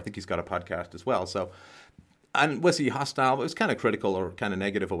close number. I think he's got a podcast as well. So, and was he hostile? It was kind of critical or kind of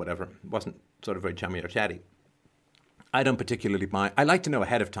negative or whatever. It wasn't sort of very chummy or chatty. I don't particularly mind. I like to know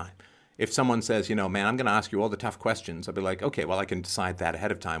ahead of time if someone says, man, I'm going to ask you all the tough questions, I'll be like, okay, well, I can decide that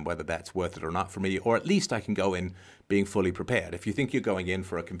ahead of time whether that's worth it or not for me, or at least I can go in being fully prepared. If you think you're going in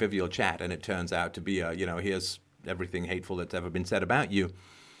for a convivial chat and it turns out to be here's everything hateful that's ever been said about you,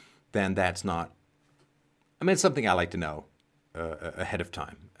 then that's not. I mean, it's something I like to know ahead of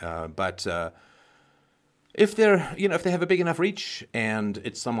time. But if they're, if they have a big enough reach and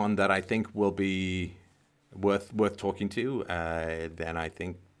it's someone that I think will be worth talking to, then I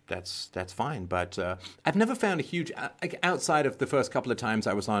think that's fine. But I've never found a huge, outside of the first couple of times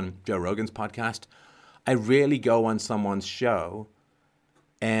I was on Joe Rogan's podcast, I rarely go on someone's show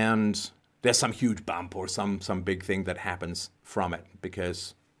and there's some huge bump or some big thing that happens from it,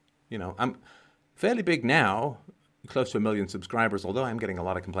 because, I'm fairly big now, close to 1 million subscribers, although I'm getting a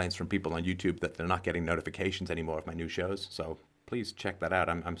lot of complaints from people on YouTube that they're not getting notifications anymore of my new shows. So please check that out.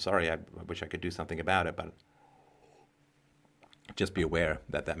 I'm sorry. I wish I could do something about it, but just be aware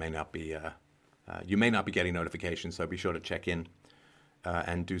that may not be, you may not be getting notifications, so be sure to check in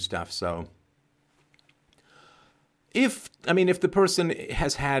and do stuff. So if the person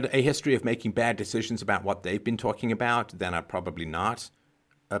has had a history of making bad decisions about what they've been talking about, then I'd probably not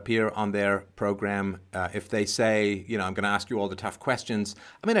appear on their program. If they say, I'm going to ask you all the tough questions,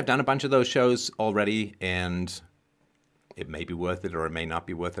 I've done a bunch of those shows already, and it may be worth it or it may not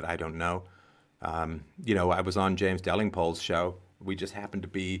be worth it. I don't know. I was on James Dellingpole's show. We just happened to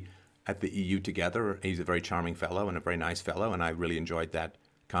be at the EU together. He's a very charming fellow and a very nice fellow, and I really enjoyed that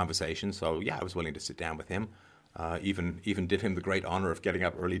conversation. So yeah, I was willing to sit down with him. Even did him the great honor of getting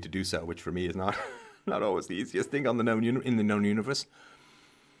up early to do so, which for me is not not always the easiest thing in the known universe.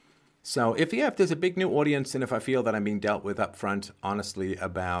 So if there's a big new audience, and if I feel that I'm being dealt with up front honestly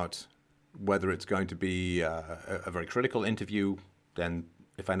about whether it's going to be a very critical interview, then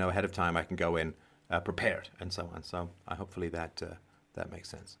if I know ahead of time, I can go in prepared and so on. So hopefully that makes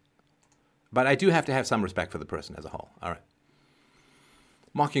sense. But I do have to have some respect for the person as a whole. All right.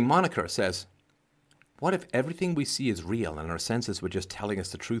 Mocking Moniker says, what if everything we see is real and our senses were just telling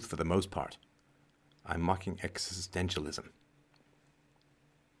us the truth for the most part? I'm mocking existentialism.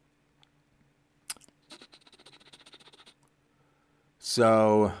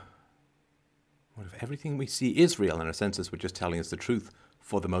 So, what if everything we see is real and our senses were just telling us the truth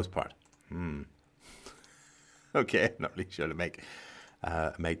for the most part? Okay, I'm not really sure to make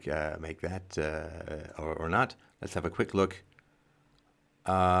that or not. Let's have a quick look.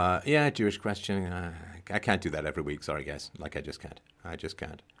 Jewish question. I can't do that every week. Sorry, guys. I just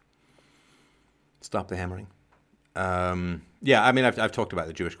can't. Stop the hammering. I've talked about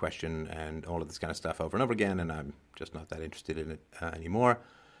the Jewish question and all of this kind of stuff over and over again, and I'm just not that interested in it anymore.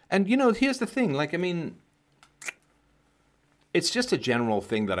 And, here's the thing. It's just a general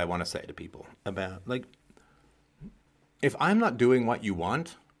thing that I want to say to people about, if I'm not doing what you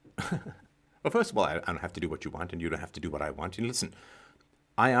want, well, first of all, I don't have to do what you want, and you don't have to do what I want. And listen,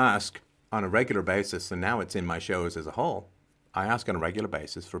 I ask on a regular basis, and now it's in my shows as a whole, I ask on a regular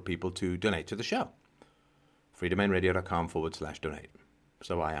basis for people to donate to the show. freedomainradio.com/donate.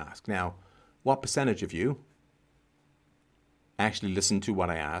 So I ask. Now, what percentage of you actually listen to what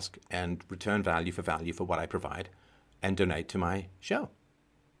I ask and return value for what I provide and donate to my show?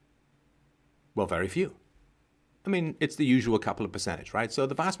 Well, very few. It's the usual couple of percentage, right? So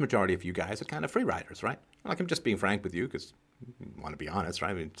the vast majority of you guys are kind of free riders, right? I'm just being frank with you because I want to be honest,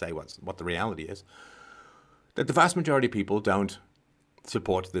 right? Say what the reality is. That the vast majority of people don't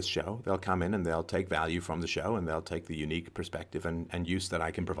support this show. They'll come in and they'll take value from the show, and they'll take the unique perspective and use that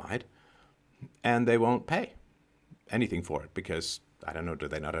I can provide, and they won't pay anything for it because, I don't know, do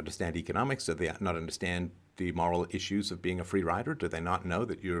they not understand economics? Do they not understand the moral issues of being a free rider? Do they not know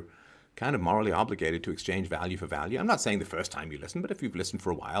that you're kind of morally obligated to exchange value for value? I'm not saying the first time you listen, but if you've listened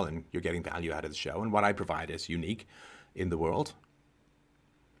for a while and you're getting value out of the show, and what I provide is unique in the world.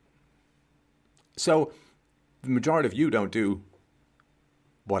 So the majority of you don't do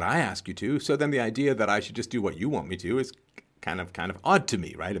what I ask you to, so then the idea that I should just do what you want me to is kind of odd to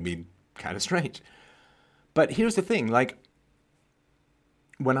me, right? Kind of strange. But here's the thing,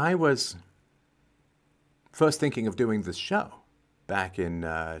 when I was first thinking of doing this show back in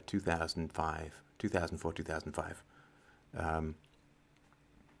 2004, 2005,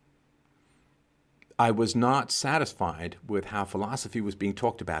 I was not satisfied with how philosophy was being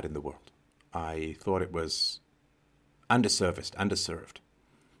talked about in the world. I thought it was underserved.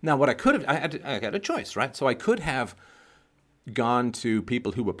 Now, what I could have, I had a choice, right? So I could have gone to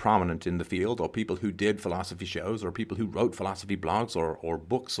people who were prominent in the field, or people who did philosophy shows, or people who wrote philosophy blogs or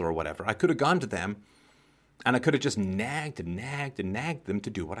books or whatever. I could have gone to them, and I could have just nagged them to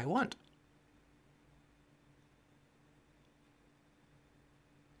do what I want.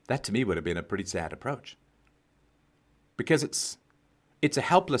 That to me would have been a pretty sad approach. Because it's a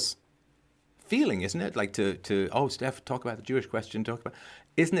helpless feeling, isn't it? Like oh, Steph, talk about the Jewish question,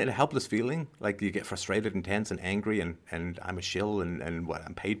 isn't it a helpless feeling? Like you get frustrated and tense and angry and I'm a shill and what,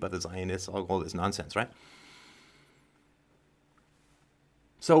 I'm paid by the Zionists, all this nonsense, right?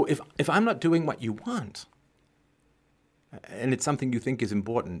 So if I'm not doing what you want, and it's something you think is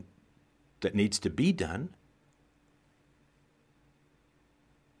important that needs to be done,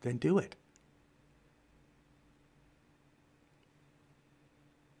 then do it.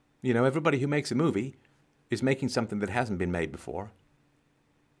 You know, everybody who makes a movie is making something that hasn't been made before.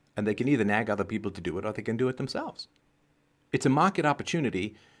 And they can either nag other people to do it or they can do it themselves. It's a market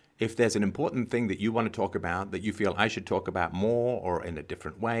opportunity. If there's an important thing that you want to talk about, that you feel I should talk about more or in a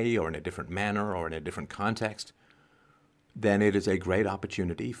different way or in a different manner or in a different context, then it is a great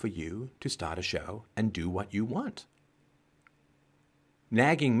opportunity for you to start a show and do what you want.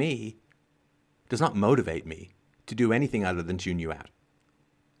 Nagging me does not motivate me to do anything other than tune you out.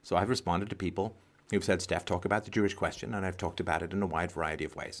 So I've responded to people who've said, Steph, talk about the Jewish question, and I've talked about it in a wide variety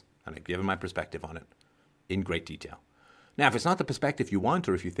of ways. And I've given my perspective on it in great detail. Now, if it's not the perspective you want,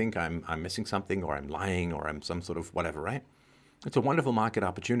 or if you think I'm missing something, or I'm lying, or I'm some sort of whatever, right? It's a wonderful market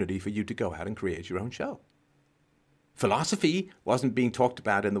opportunity for you to go out and create your own show. Philosophy wasn't being talked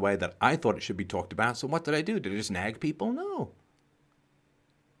about in the way that I thought it should be talked about, so what did I do? Did I just nag people? No.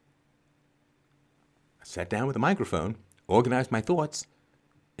 I sat down with a microphone, organized my thoughts,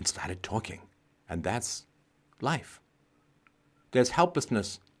 and started talking. And that's life. There's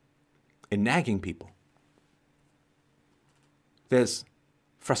helplessness in nagging people. There's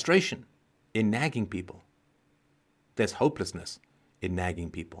frustration in nagging people. There's hopelessness in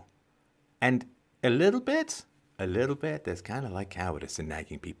nagging people. And a little bit, there's kind of like cowardice in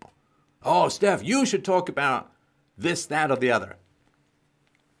nagging people. Oh, Steph, you should talk about this, that, or the other.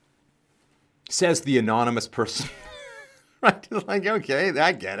 Says the anonymous person. Right? It's like, okay,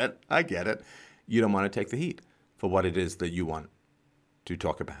 I get it. You don't want to take the heat for what it is that you want to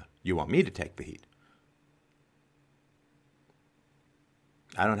talk about. You want me to take the heat.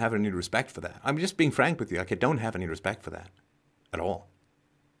 I don't have any respect for that. I'm just being frank with you. Like, I don't have any respect for that at all.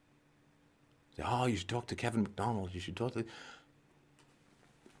 Say, oh, you should talk to Kevin McDonald. You should talk to...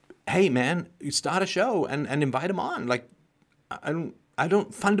 Hey, man, you start a show and invite him on. Like, I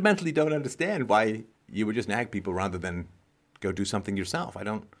don't fundamentally don't understand why you would just nag people rather than go do something yourself.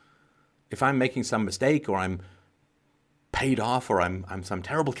 If I'm making some mistake or I'm paid off or I'm some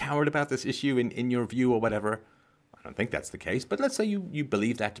terrible coward about this issue in your view or whatever, I don't think that's the case, but let's say you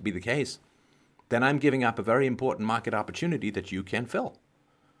believe that to be the case, then I'm giving up a very important market opportunity that you can fill.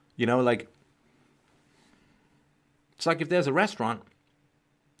 You know, like, it's like if there's a restaurant,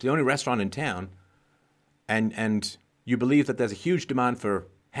 the only restaurant in town, and you believe that there's a huge demand for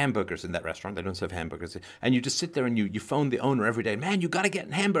hamburgers in that restaurant. They don't serve hamburgers. And you just sit there and you phone the owner every day. Man, you got to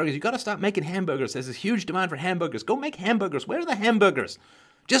get hamburgers. You got to start making hamburgers. There's this huge demand for hamburgers. Go make hamburgers. Where are the hamburgers?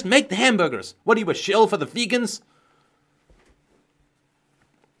 Just make the hamburgers. What are you, a shill for the vegans?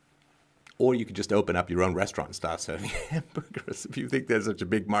 Or you could just open up your own restaurant and start serving hamburgers if you think there's such a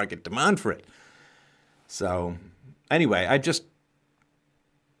big market demand for it. So anyway, I just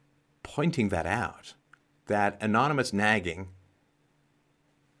pointing that out, that anonymous nagging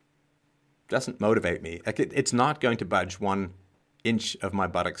doesn't motivate me. Like it's not going to budge 1 inch of my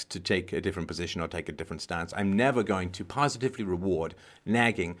buttocks to take a different position or take a different stance. I'm never going to positively reward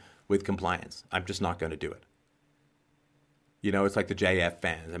nagging with compliance. I'm just not going to do it. You know, it's like the JF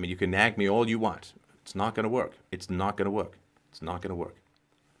fans. I mean, you can nag me all you want. It's not going to work. It's not going to work. It's not going to work.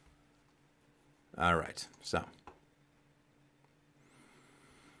 All right, so.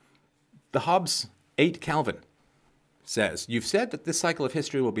 The Hobbes 8 Calvin says, you've said that this cycle of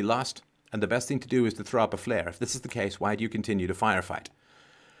history will be lost, and the best thing to do is to throw up a flare. If this is the case, why do you continue to firefight?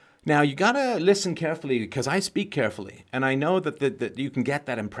 Now, you got to listen carefully, because I speak carefully, and I know that you can get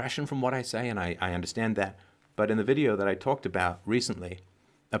that impression from what I say, and I understand that. But in the video that I talked about recently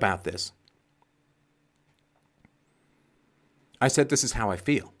about this, I said this is how I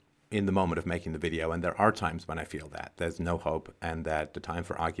feel in the moment of making the video, and there are times when I feel that there's no hope and that the time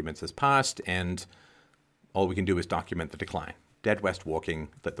for arguments has passed, and all we can do is document the decline. Dead West walking,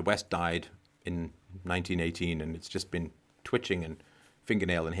 that the West died in 1918, and it's just been twitching and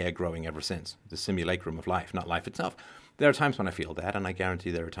fingernail and hair growing ever since. The simulacrum of life, not life itself. There are times when I feel that, and I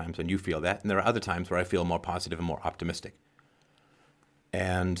guarantee there are times when you feel that, and there are other times where I feel more positive and more optimistic.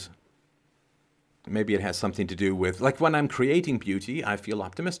 And maybe it has something to do with, like when I'm creating beauty, I feel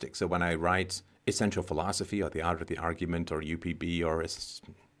optimistic. So when I write Essential Philosophy or The Art of the Argument or UPB or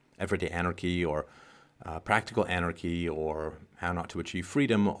Everyday Anarchy or practical anarchy or how not to achieve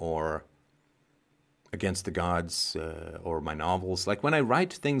freedom or against the gods or my novels. Like when I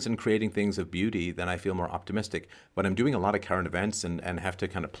write things and creating things of beauty, then I feel more optimistic. When I'm doing a lot of current events and have to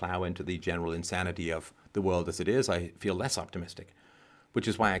kind of plow into the general insanity of the world as it is, I feel less optimistic, which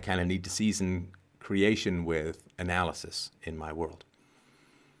is why I kind of need to season creation with analysis in my world.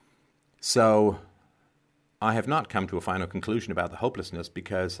 So I have not come to a final conclusion about the hopelessness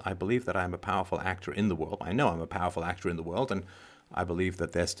because I believe that I'm a powerful actor in the world. I know I'm a powerful actor in the world, and I believe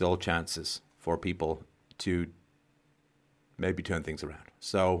that there's still chances for people to maybe turn things around.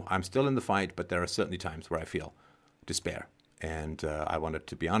 So I'm still in the fight, but there are certainly times where I feel despair. And I wanted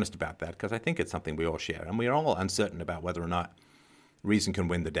to be honest about that because I think it's something we all share. And we are all uncertain about whether or not reason can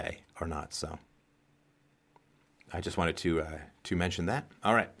win the day or not. So I just wanted to mention that.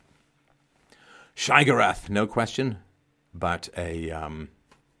 All right. Shigarath, no question, but a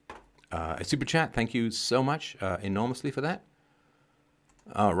super chat. Thank you so much enormously for that.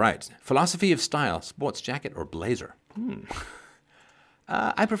 All right. Philosophy of style, sports jacket or blazer?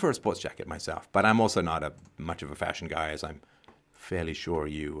 I prefer a sports jacket myself, but I'm also not much of a fashion guy, as I'm fairly sure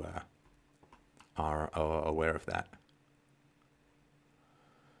you are aware of that.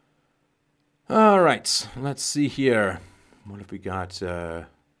 All right. Let's see here. What have we got?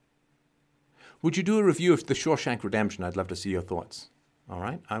 Would you do a review of The Shawshank Redemption? I'd love to see your thoughts. All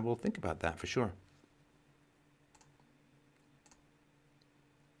right. I will think about that for sure.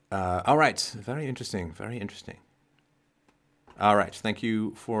 All right. Very interesting. Very interesting. All right. Thank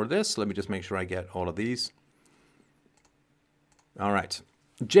you for this. Let me just make sure I get all of these. All right.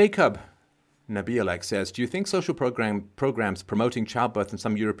 Jacob Nabialek says, do you think social programs promoting childbirth in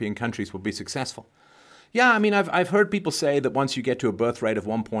some European countries will be successful? Yeah, I mean, I've heard people say that once you get to a birth rate of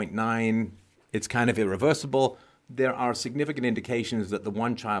 1.9, it's kind of irreversible. There are significant indications that the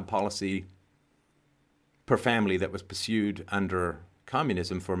one-child policy per family that was pursued under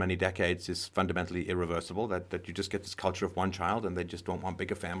communism for many decades is fundamentally irreversible, that you just get this culture of one child and they just don't want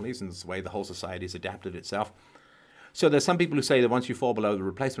bigger families, and it's the way the whole society has adapted itself. So there's some people who say that once you fall below the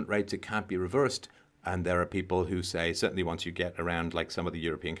replacement rates, it can't be reversed. And there are people who say certainly once you get around, like some of the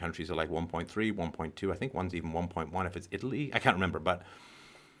European countries are like 1.3, 1.2, I think one's even 1.1 if it's Italy. I can't remember, but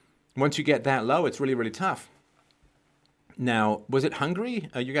once you get that low, it's really, really tough. Now, was it Hungary?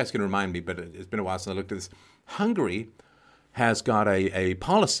 You guys can remind me, but it's been a while since I looked at this. Hungary has got a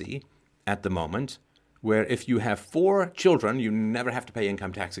policy at the moment where if you have 4 children, you never have to pay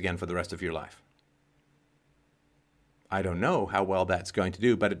income tax again for the rest of your life. I don't know how well that's going to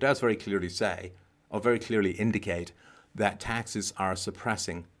do, but it does very clearly say, or very clearly indicate, that taxes are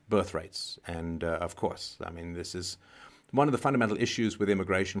suppressing birth rates. And of course, I mean, this is one of the fundamental issues with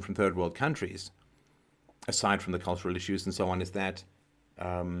immigration from third world countries, aside from the cultural issues and so on, is that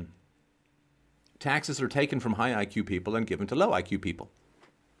taxes are taken from high IQ people and given to low IQ people.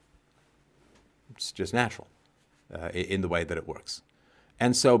 It's just natural in the way that it works.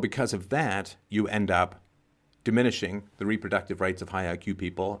 And so because of that, you end up diminishing the reproductive rates of high IQ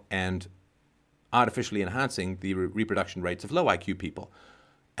people and artificially enhancing the reproduction rates of low IQ people.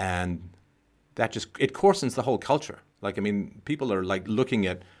 And that just, it coarsens the whole culture. Like, I mean, people are like looking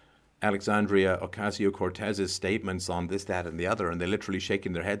at Alexandria Ocasio-Cortez's statements on this, that, and the other, and they're literally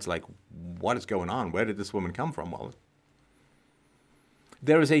shaking their heads like, what is going on? Where did this woman come from? Well,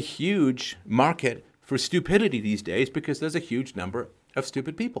 there is a huge market for stupidity these days because there's a huge number of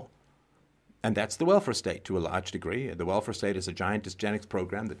stupid people. And that's the welfare state to a large degree. The welfare state is a giant dysgenics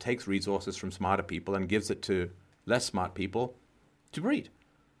program that takes resources from smarter people and gives it to less smart people to breed.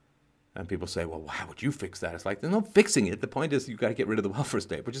 And people say, well, how would you fix that? It's like, there's no fixing it. The point is you've got to get rid of the welfare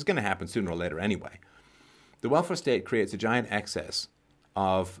state, which is going to happen sooner or later anyway. The welfare state creates a giant excess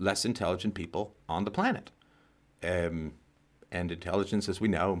of less intelligent people on the planet. And intelligence, as we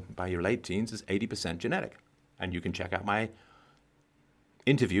know, by your late teens is 80% genetic. And you can check out my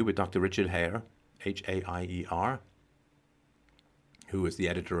interview with Dr. Richard Haier, H-A-I-E-R, who is the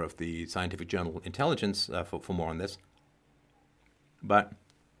editor of the scientific journal Intelligence, for more on this. But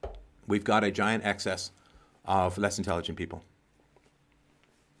we've got a giant excess of less intelligent people.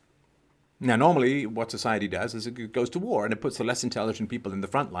 Now, normally what society does is it goes to war and it puts the less intelligent people in the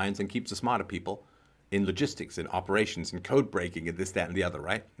front lines and keeps the smarter people in logistics and operations and code breaking and this, that, and the other,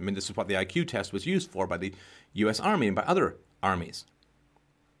 right? I mean, this is what the IQ test was used for by the U.S. Army and by other armies,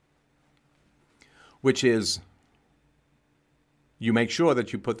 which is you make sure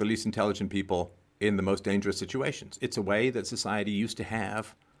that you put the least intelligent people in the most dangerous situations. It's a way that society used to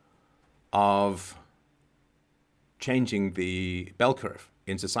have of changing the bell curve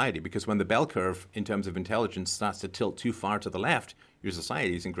in society, because when the bell curve in terms of intelligence starts to tilt too far to the left, your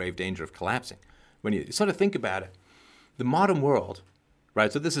society is in grave danger of collapsing. when you sort of think about it, the modern world,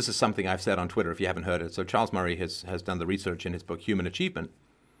 right? So this is something I've said on Twitter if you haven't heard it. So Charles Murray has done the research in his book Human Achievement.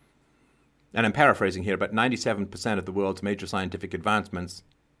 And I'm paraphrasing here, but 97% of the world's major scientific advancements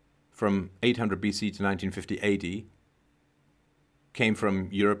from 800 BC to 1950 AD came from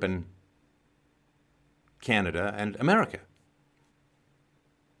Europe and Canada and America.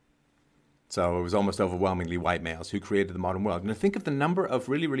 So it was almost overwhelmingly white males who created the modern world. And think of the number of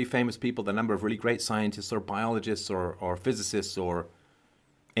really, really famous people, the number of really great scientists or biologists or physicists or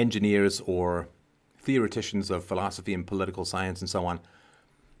engineers or theoreticians of philosophy and political science and so on.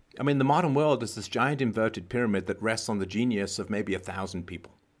 I mean, the modern world is this giant inverted pyramid that rests on the genius of maybe 1,000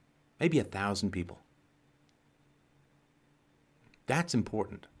 people. Maybe 1,000 people. That's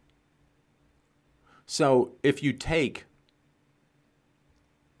important. So if you take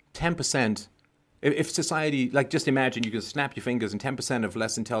 10%, if society, like just imagine you can snap your fingers and 10% of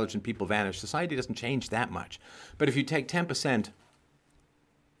less intelligent people vanish, society doesn't change that much. But if you take 10%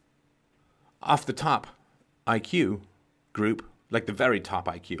 off the top IQ group, like the very top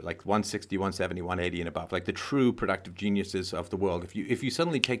IQ, like 160, 170, 180 and above, like the true productive geniuses of the world, if you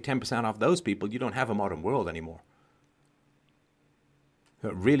suddenly take 10% off those people, you don't have a modern world anymore.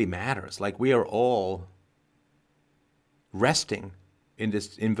 It really matters. Like we are all resting in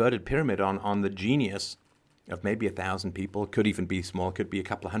this inverted pyramid on the genius of maybe 1,000 people. It could even be small, could be a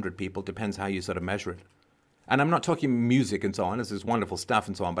couple of hundred people, depends how you sort of measure it. And I'm not talking music and so on, this is wonderful stuff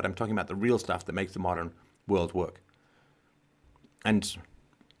and so on, but I'm talking about the real stuff that makes the modern world work. And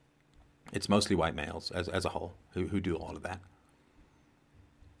it's mostly white males as a whole who do all of that.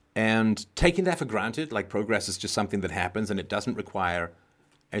 And taking that for granted, like progress is just something that happens and it doesn't require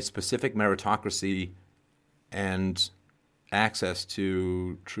a specific meritocracy and access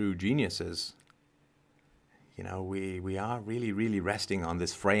to true geniuses. You know, we are really, really resting on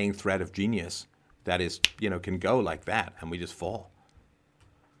this fraying thread of genius that is, can go like that and we just fall.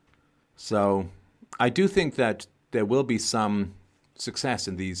 So I do think that there will be some success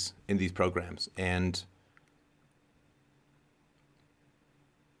in these programs, and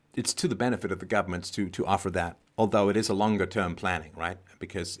it's to the benefit of the governments to offer that, although it is a longer term planning, right?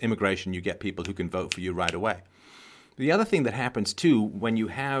 Because immigration, you get people who can vote for you right away. The other thing that happens too when you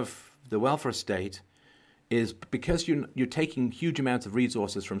have the welfare state is because you're taking huge amounts of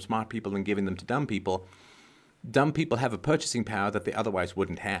resources from smart people and giving them to dumb people have a purchasing power that they otherwise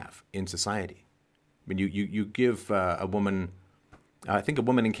wouldn't have in society. I mean, you give a woman, I think a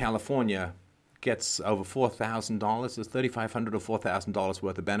woman in California gets over $4,000, there's $3,500 or $4,000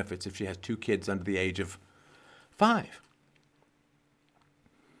 worth of benefits if she has 2 kids under the age of 5.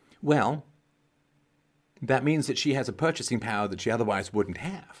 Well, that means that she has a purchasing power that she otherwise wouldn't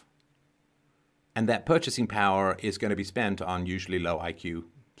have. And that purchasing power is going to be spent on usually low IQ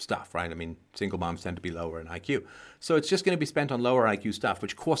stuff, right? I mean, single moms tend to be lower in IQ. So it's just going to be spent on lower IQ stuff,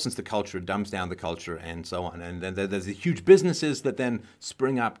 which coarsens the culture, dumbs down the culture, and so on. And then there's the huge businesses that then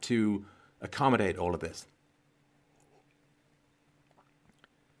spring up to accommodate all of this.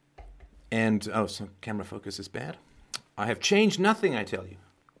 And, so camera focus is bad. I have changed nothing, I tell you.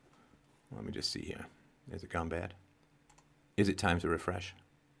 Let me just see here. Has it gone bad? Is it time to refresh?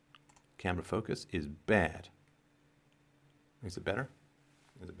 Camera focus is bad. Is it better?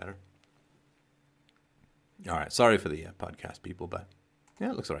 Is it better? All right. Sorry for the podcast people, but yeah,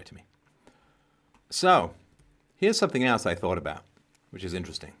 it looks all right to me. So here's something else I thought about, which is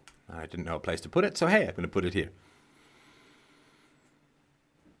interesting. I didn't know a place to put it, so hey, I'm going to put it here.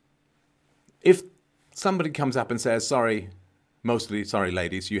 If somebody comes up and says, sorry,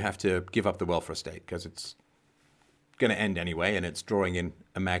 ladies, you have to give up the welfare state because it's going to end anyway, and it's drawing in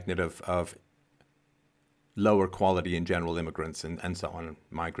a magnet of lower quality in general immigrants and so on,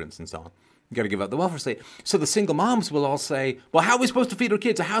 migrants and so on. You've got to give up the welfare state. So the single moms will all say, well, how are we supposed to feed our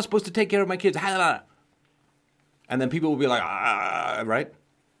kids? How are we supposed to take care of my kids? And then people will be like, right?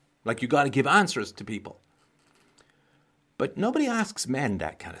 Like you got to give answers to people. But nobody asks men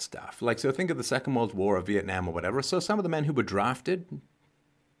that kind of stuff. Like, so think of the Second World War or Vietnam or whatever. So some of the men who were drafted,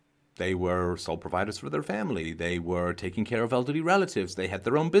 they were sole providers for their family. They were taking care of elderly relatives. They had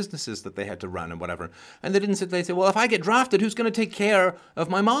their own businesses that they had to run and whatever. And they say, well, if I get drafted, who's going to take care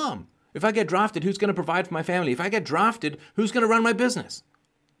of my mom? If I get drafted, who's going to provide for my family? If I get drafted, who's going to run my business?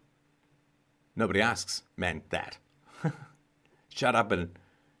 Nobody asks men that. Shut up and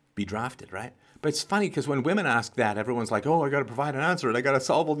be drafted, right? But it's funny because when women ask that, everyone's like, oh, I got to provide an answer and I got to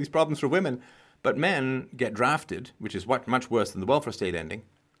solve all these problems for women. But men get drafted, which is much worse than the welfare state ending.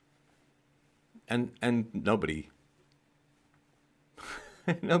 And nobody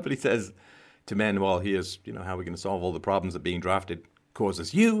says to men, well, here's how we're going to solve all the problems that being drafted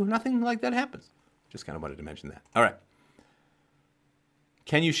causes you. Nothing like that happens. Just kind of wanted to mention that. All right.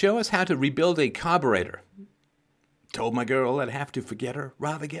 Can you show us how to rebuild a carburetor? Told my girl I'd have to forget her.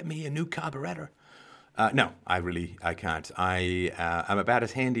 Rather get me a new carburetor. No, I can't. I'm about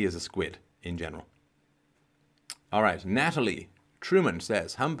as handy as a squid in general. All right. Natalie Truman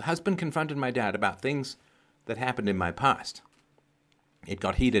says, husband confronted my dad about things that happened in my past. It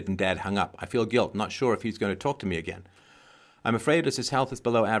got heated and Dad hung up. I feel guilt, not sure if he's going to talk to me again. I'm afraid as his health is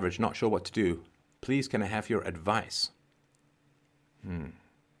below average, not sure what to do. Please, can I have your advice?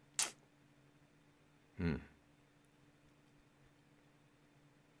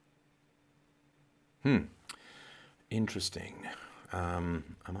 Interesting.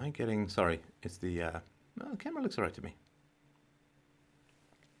 Am I getting... Sorry, it's the... the camera looks all right to me.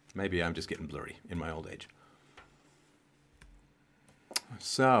 Maybe I'm just getting blurry in my old age.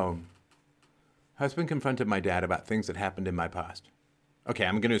 So, husband confronted my dad about things that happened in my past. Okay,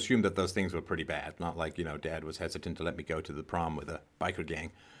 I'm going to assume that those things were pretty bad. Not like, Dad was hesitant to let me go to the prom with a biker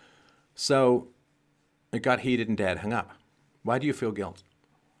gang. So, it got heated and Dad hung up. Why do you feel guilt?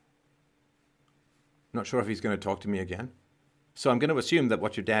 Not sure if he's going to talk to me again. So I'm going to assume that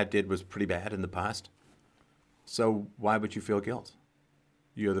what your dad did was pretty bad in the past. So why would you feel guilt?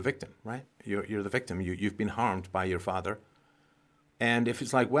 You're the victim, right? You're the victim. You've been harmed by your father. And if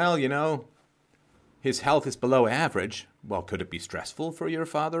it's like, well, his health is below average, well, could it be stressful for your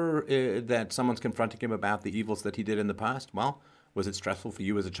father that someone's confronting him about the evils that he did in the past? Well, was it stressful for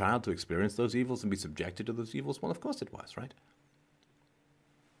you as a child to experience those evils and be subjected to those evils? Well, of course it was, right?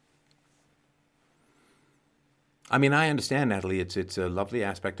 I mean, I understand, Natalie, it's a lovely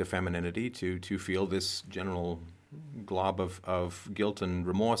aspect of femininity to feel this general glob of guilt and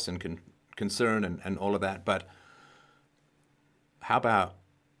remorse and concern and all of that. But how about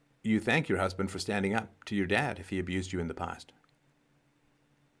you thank your husband for standing up to your dad if he abused you in the past?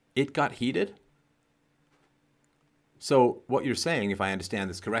 It got heated. So what you're saying, if I understand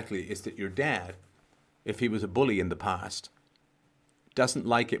this correctly, is that your dad, if he was a bully in the past, doesn't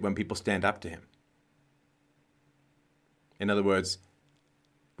like it when people stand up to him. In other words,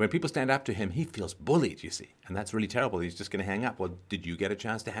 when people stand up to him, he feels bullied, you see. And that's really terrible. He's just going to hang up. Well, did you get a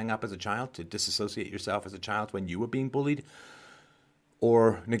chance to hang up as a child, to disassociate yourself as a child when you were being bullied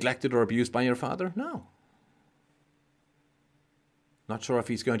or neglected or abused by your father? No. Not sure if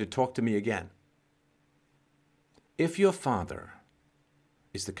he's going to talk to me again. If your father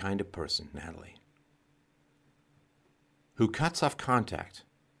is the kind of person, Natalie, who cuts off contact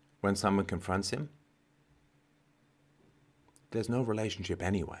when someone confronts him, there's no relationship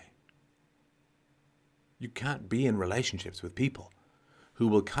anyway. You can't be in relationships with people who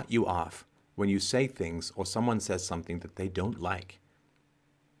will cut you off when you say things or someone says something that they don't like.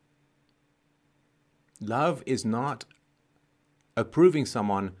 Love is not approving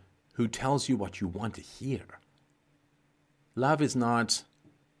someone who tells you what you want to hear. Love is not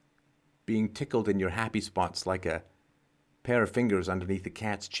being tickled in your happy spots like a pair of fingers underneath a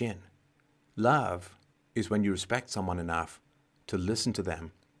cat's chin. Love is when you respect someone enough to listen to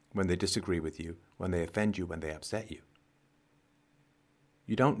them when they disagree with you, when they offend you, when they upset you.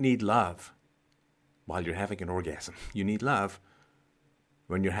 You don't need love while you're having an orgasm. You need love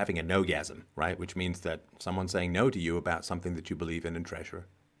when you're having a no-gasm, right? Which means that someone's saying no to you about something that you believe in and treasure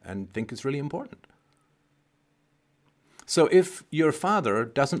and think is really important. So if your father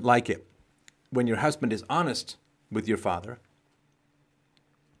doesn't like it when your husband is honest with your father,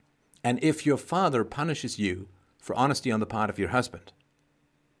 and if your father punishes you for honesty on the part of your husband,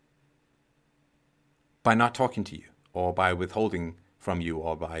 by not talking to you, or by withholding from you,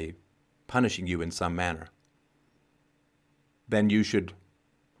 or by punishing you in some manner, then you should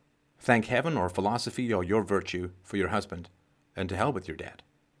thank heaven or philosophy or your virtue for your husband, and to hell with your dad.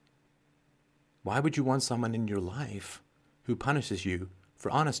 Why would you want someone in your life who punishes you for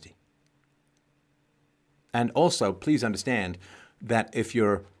honesty? And also, please understand that if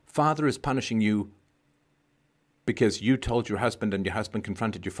your father is punishing you because you told your husband and your husband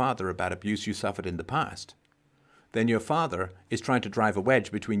confronted your father about abuse you suffered in the past, then your father is trying to drive a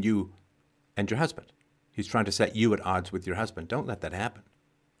wedge between you and your husband. He's trying to set you at odds with your husband. Don't let that happen.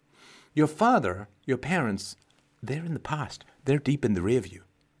 Your father, your parents, they're in the past. They're deep in the rear view.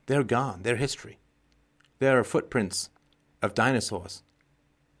 They're gone. They're history. They're footprints of dinosaurs.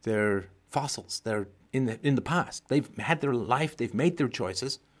 They're fossils. They're in the past. They've had their life. They've made their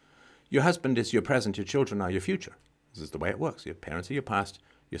choices. Your husband is your present. Your children are your future. This is the way it works. Your parents are your past.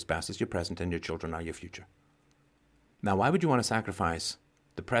 Your spouse is your present. And your children are your future. Now, why would you want to sacrifice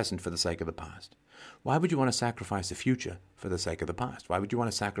the present for the sake of the past? Why would you want to sacrifice the future for the sake of the past? Why would you want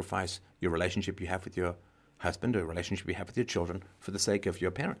to sacrifice your relationship you have with your husband or a relationship you have with your children for the sake of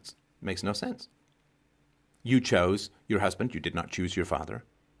your parents? It makes no sense. You chose your husband. You did not choose your father.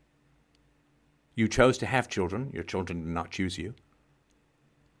 You chose to have children. Your children did not choose you.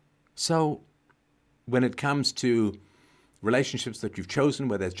 So when it comes to relationships that you've chosen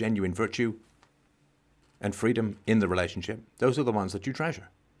where there's genuine virtue and freedom in the relationship, those are the ones that you treasure.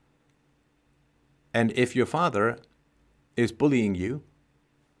 And if your father is bullying you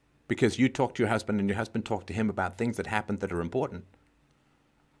because you talk to your husband and your husband talked to him about things that happened that are important,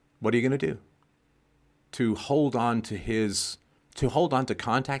 what are you going to do? To hold on to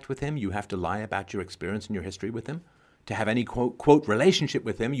contact with him, you have to lie about your experience and your history with him. To have any quote relationship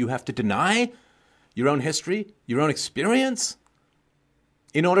with him, you have to deny your own history, your own experience.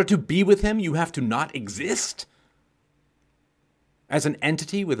 In order to be with him, you have to not exist as an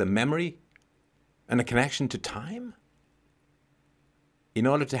entity with a memory and a connection to time. In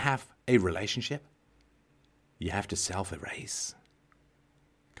order to have a relationship, you have to self-erase.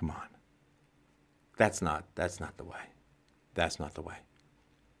 Come on. That's not the way. That's not the way.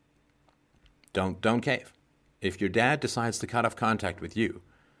 Don't cave. If your dad decides to cut off contact with you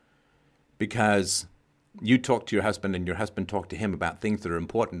because you talk to your husband and your husband talked to him about things that are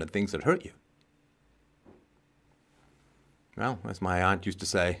important and things that hurt you, well, as my aunt used to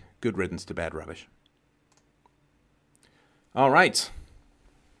say, good riddance to bad rubbish. All right.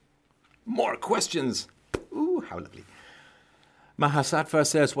 More questions. Ooh, how lovely. Mahasattva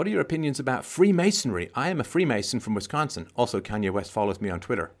says, what are your opinions about Freemasonry? I am a Freemason from Wisconsin. Also, Kanye West follows me on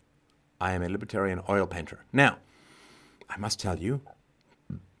Twitter. I am a libertarian oil painter. Now, I must tell you,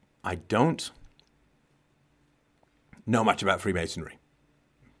 I don't know much about Freemasonry.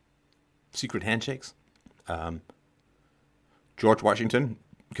 Secret handshakes, George Washington,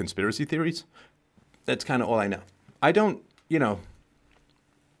 conspiracy theories. That's kind of all I know. I don't,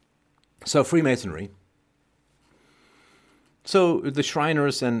 so Freemasonry. So the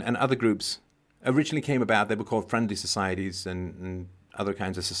Shriners and other groups originally came about. They were called friendly societies and other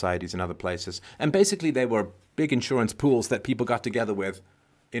kinds of societies in other places. And basically they were big insurance pools that people got together with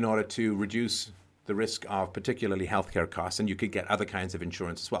in order to reduce the risk of particularly healthcare costs, and you could get other kinds of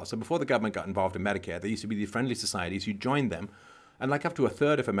insurance as well. So before the government got involved in Medicare, there used to be these friendly societies. You joined them, and like up to a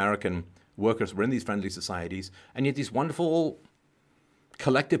third of American workers were in these friendly societies, and you had these wonderful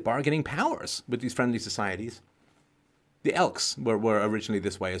collective bargaining powers with these friendly societies. The Elks were originally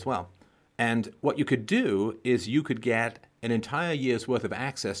this way as well. And what you could do is you could get an entire year's worth of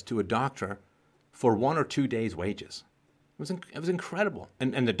access to a doctor for 1 or 2 days' wages. It was incredible.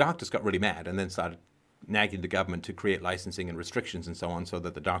 And the doctors got really mad and then started nagging the government to create licensing and restrictions and so on so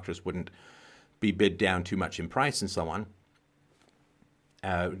that the doctors wouldn't be bid down too much in price and so on.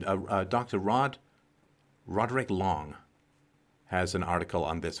 Dr. Roderick Long has an article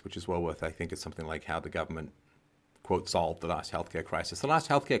on this, which is well worth, I think it's something like how the government, quote, solved the last healthcare crisis. The last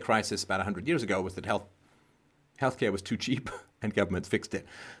healthcare crisis about 100 years ago was that healthcare was too cheap and governments fixed it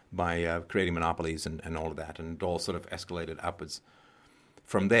by creating monopolies and all of that, and it all sort of escalated upwards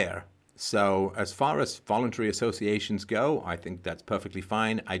from there. So as far as voluntary associations go, I think that's perfectly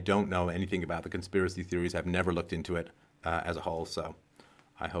fine. I don't know anything about the conspiracy theories. I've never looked into it as a whole, so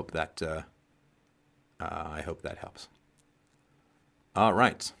I hope that helps. All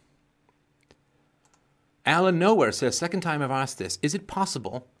right. Alan Nowhere says, second time I've asked this, is it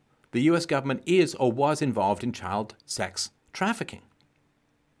possible the U.S. government is or was involved in child sex trafficking?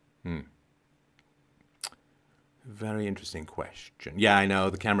 Very interesting question. Yeah, I know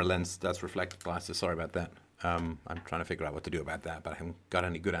the camera lens does reflect glasses. Sorry about that. I'm trying to figure out what to do about that, but I haven't got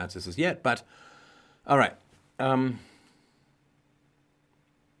any good answers as yet. But, all right.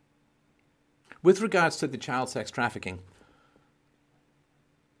 With regards to the child sex trafficking,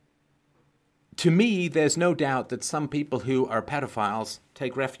 to me, there's no doubt that some people who are pedophiles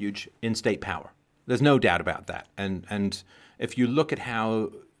take refuge in state power. There's no doubt about that. And if you look at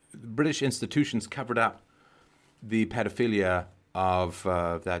how British institutions covered up the pedophilia of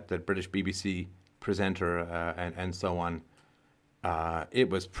that British BBC presenter and so on, it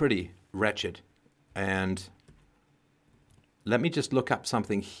was pretty wretched. And let me just look up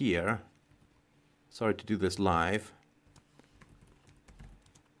something here. Sorry to do this live.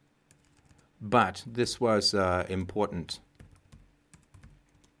 But this was important.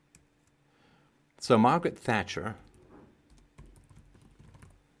 So Margaret Thatcher,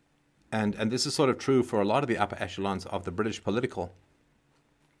 and this is sort of true for a lot of the upper echelons of the British political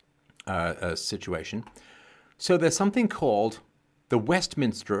situation. So there's something called the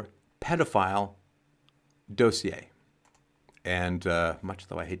Westminster Pedophile Dossier. And much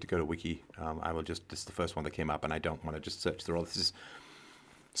though I hate to go to Wiki, I will just, this is the first one that came up, and I don't want to just search through all this.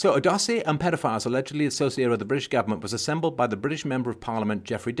 So a dossier on pedophiles allegedly associated with the British government was assembled by the British Member of Parliament,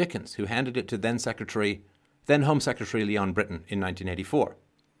 Geoffrey Dickens, who handed it to then Secretary then Home Secretary Leon Britton in 1984.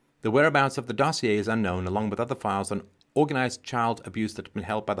 The whereabouts of the dossier is unknown, along with other files on organized child abuse that have been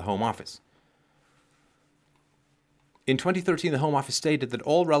held by the Home Office. In 2013, the Home Office stated that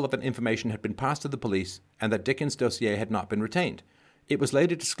all relevant information had been passed to the police and that Dickens' dossier had not been retained. It was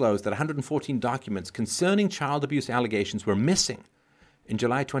later disclosed that 114 documents concerning child abuse allegations were missing. In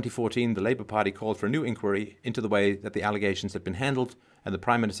July 2014, the Labour Party called for a new inquiry into the way that the allegations had been handled, and the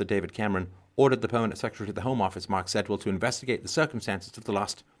Prime Minister, David Cameron, ordered the Permanent Secretary of the Home Office, Mark Sedwill, to investigate the circumstances of the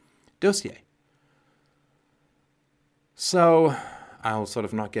lost dossier. So, I'll sort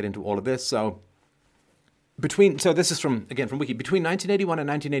of not get into all of this. So this is from Wiki. Between 1981 and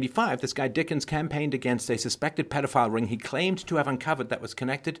 1985, this guy Dickens campaigned against a suspected pedophile ring he claimed to have uncovered that was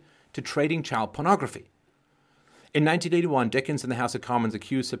connected to trading child pornography. In 1981, Dickens in the House of Commons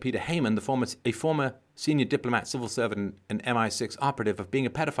accused Sir Peter Hayman, a former senior diplomat, civil servant, and MI6 operative, of being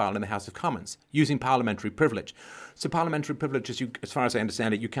a pedophile in the House of Commons, using parliamentary privilege. So parliamentary privilege, as far as I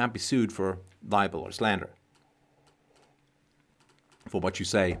understand it, you can't be sued for libel or slander for what you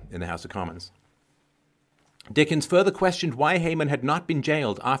say in the House of Commons. Dickens further questioned why Hayman had not been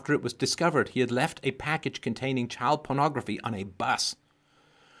jailed after it was discovered he had left a package containing child pornography on a bus.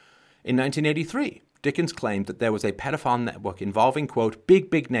 In 1983, Dickens claimed that there was a pedophile network involving, quote,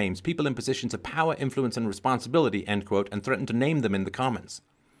 big names, people in positions of power, influence, and responsibility, end quote, and threatened to name them in the Commons.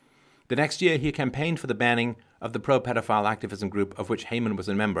 The next year, he campaigned for the banning of the pro-pedophile activism group of which Hayman was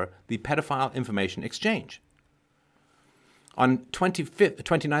a member, the Pedophile Information Exchange. On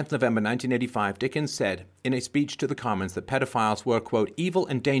 29th November 1985, Dickens said in a speech to the Commons that pedophiles were, quote, evil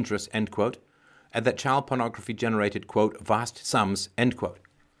and dangerous, end quote, and that child pornography generated, quote, vast sums, end quote.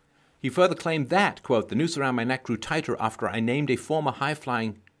 He further claimed that, quote, the noose around my neck grew tighter after I named a former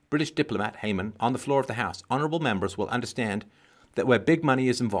high-flying British diplomat, Hayman, on the floor of the House. Honourable members will understand that where big money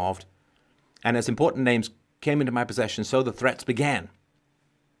is involved, and as important names came into my possession, so the threats began.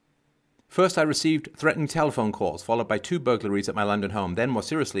 First, I received threatening telephone calls, followed by 2 burglaries at my London home. Then, more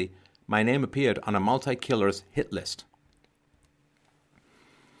seriously, my name appeared on a multi-killer's hit list.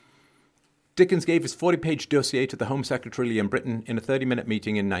 Dickens gave his 40-page dossier to the Home Secretary Leon Britton in a 30-minute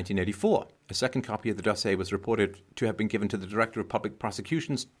meeting in 1984. A second copy of the dossier was reported to have been given to the Director of Public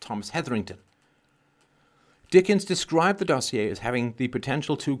Prosecutions, Thomas Hetherington. Dickens described the dossier as having the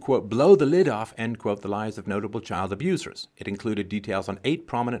potential to, quote, blow the lid off, end quote, the lives of notable child abusers. It included details on 8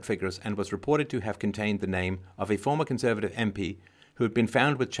 prominent figures and was reported to have contained the name of a former Conservative MP who had been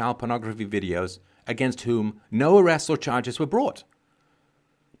found with child pornography videos, against whom no arrests or charges were brought.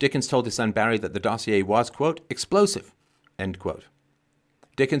 Dickens told his son Barry that the dossier was, quote, explosive, end quote.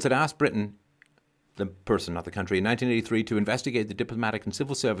 Dickens had asked Britain, the person, not the country, in 1983 to investigate the diplomatic and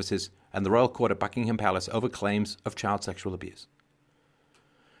civil services and the royal court at Buckingham Palace over claims of child sexual abuse.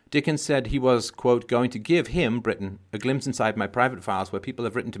 Dickens said he was, quote, going to give him, Britain, a glimpse inside my private files where people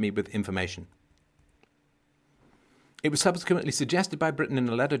have written to me with information. It was subsequently suggested by Britain in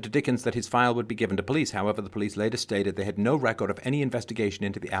a letter to Dickens that his file would be given to police. However, the police later stated they had no record of any investigation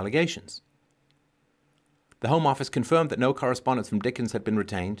into the allegations. The Home Office confirmed that no correspondence from Dickens had been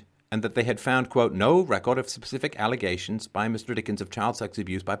retained and that they had found, quote, no record of specific allegations by Mr. Dickens of child sex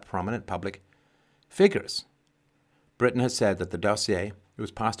abuse by prominent public figures. Britain has said that the dossier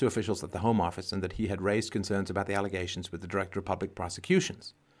was passed to officials at the Home Office and that he had raised concerns about the allegations with the Director of Public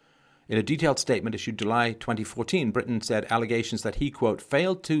Prosecutions. In a detailed statement issued July 2014, Britain said allegations that he, quote,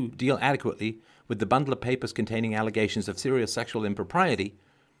 failed to deal adequately with the bundle of papers containing allegations of serious sexual impropriety,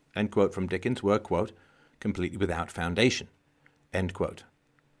 end quote, from Dickens were, quote, completely without foundation, end quote.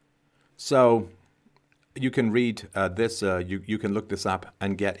 So you can read this, you can look this up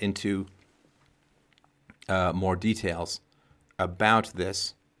and get into more details about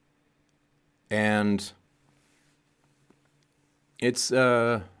this. And it's, these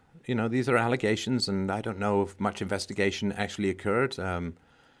are allegations, and I don't know if much investigation actually occurred.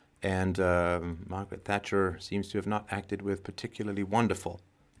 And Margaret Thatcher seems to have not acted with particularly wonderful.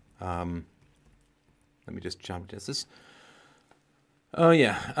 Let me just jump to this. Oh,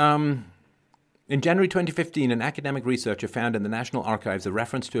 yeah. In January 2015, an academic researcher found in the National Archives a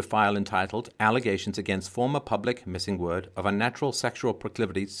reference to a file entitled Allegations Against Former Public, missing word, of Unnatural Sexual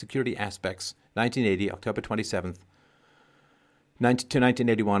Proclivities, Security Aspects, 1980, October 27th, to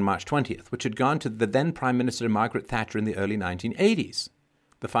 1981, March 20th, which had gone to the then Prime Minister Margaret Thatcher in the early 1980s.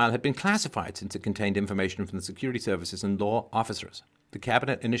 The file had been classified since it contained information from the security services and law officers. The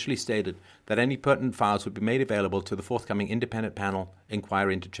Cabinet initially stated that any pertinent files would be made available to the forthcoming independent panel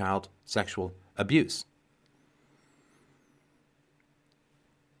inquiry into child sexual abuse.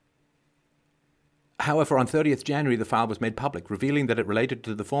 However, on 30th January, the file was made public, revealing that it related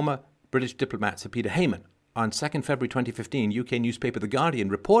to the former British diplomat Sir Peter Hayman, on 2nd February 2015, UK newspaper The Guardian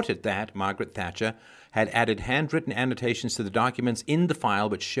reported that Margaret Thatcher had added handwritten annotations to the documents in the file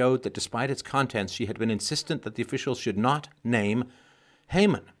which showed that despite its contents, she had been insistent that the officials should not name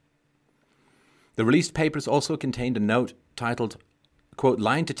Hayman. The released papers also contained a note titled, quote,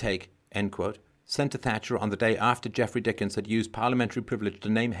 "Line to take," end quote, sent to Thatcher on the day after Geoffrey Dickens had used parliamentary privilege to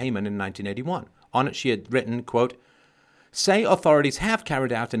name Hayman in 1981. On it she had written, quote, "Say authorities have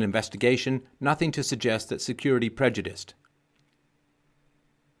carried out an investigation, nothing to suggest that security prejudiced."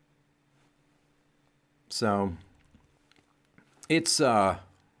 So, it's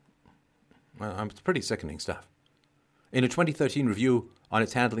pretty sickening stuff. In a 2013 review on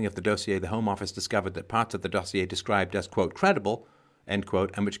its handling of the dossier, the Home Office discovered that parts of the dossier described as, quote, "credible," end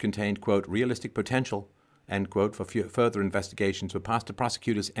quote, and which contained, quote, "realistic potential," end quote, for further investigations were passed to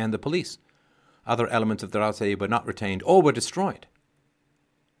prosecutors and the police. Other elements of the dossier were not retained or were destroyed.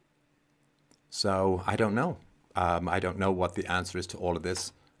 So I don't know. I don't know what the answer is to all of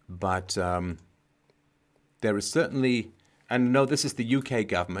this, but there is certainly, and no, this is the UK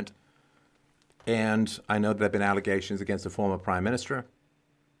government, and I know there have been allegations against the former Prime Minister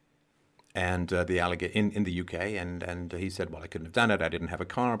and in the UK, and he said, well, I couldn't have done it. I didn't have a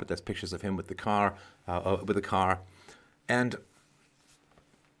car, but there's pictures of him with the car, and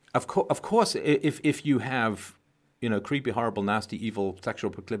of course, if you have, creepy, horrible, nasty, evil sexual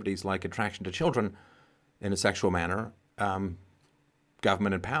proclivities like attraction to children in a sexual manner,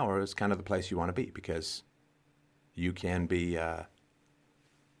 government and power is kind of the place you want to be, because you can be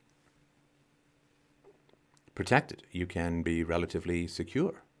protected. You can be relatively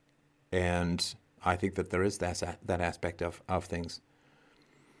secure. And I think that there is that aspect of things.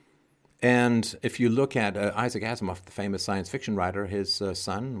 And if you look at Isaac Asimov, the famous science fiction writer, his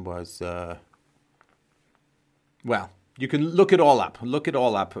son was, you can look it all up.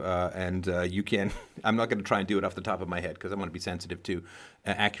 And you can, I'm not going to try and do it off the top of my head because I want to be sensitive to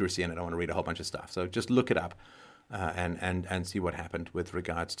accuracy and I don't want to read a whole bunch of stuff. So just look it up and see what happened with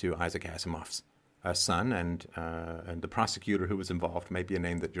regards to Isaac Asimov's son and the prosecutor who was involved, maybe a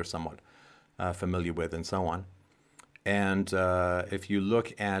name that you're somewhat familiar with, and so on. And if you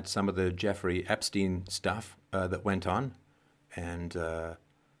look at some of the Jeffrey Epstein stuff that went on, and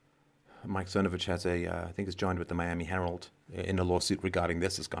Mike Cernovich has I think is joined with the Miami Herald in a lawsuit regarding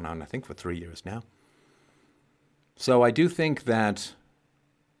this. It's gone on, I think, for 3 years now. So I do think that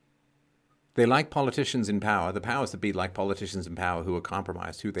they like politicians in power. The powers that be like politicians in power who are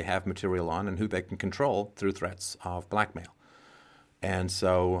compromised, who they have material on, and who they can control through threats of blackmail. And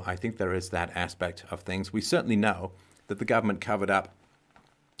so I think there is that aspect of things. We certainly know that the government covered up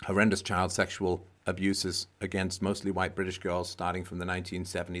horrendous child sexual abuses against mostly white British girls starting from the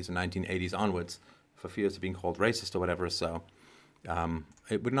 1970s and 1980s onwards for fears of being called racist or whatever. So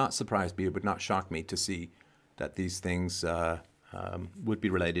it would not surprise me, it would not shock me to see that these things would be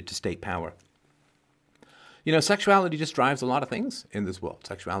related to state power. Sexuality just drives a lot of things in this world.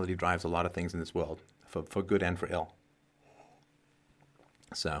 Sexuality drives a lot of things in this world, for good and for ill.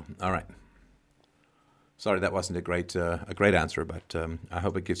 So, all right. Sorry, that wasn't a great answer, but I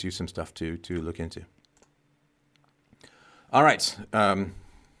hope it gives you some stuff to look into. All right.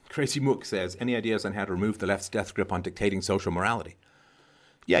 Crazy Mook says, any ideas on how to remove the left's death grip on dictating social morality?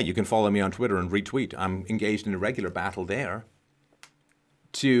 Yeah, you can follow me on Twitter and retweet. I'm engaged in a regular battle there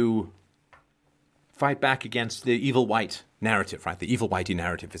to fight back against the evil white narrative, right? The evil whitey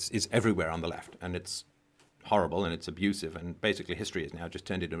narrative is everywhere on the left, and it's horrible and it's abusive, and basically history has now just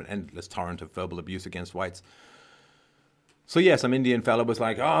turned into an endless torrent of verbal abuse against whites. So yeah, some Indian fellow was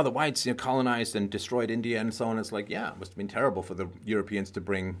like, oh, the whites colonized and destroyed India and so on. It's like, yeah, it must have been terrible for the Europeans to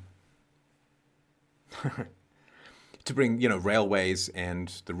bring railways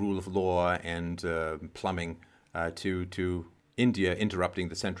and the rule of law and plumbing to India, interrupting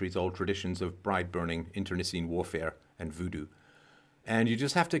the centuries-old traditions of bride-burning, internecine warfare, and voodoo. And you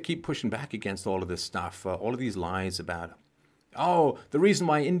just have to keep pushing back against all of this stuff, all of these lies about, the reason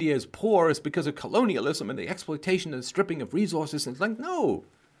why India is poor is because of colonialism and the exploitation and the stripping of resources. And it's like, no.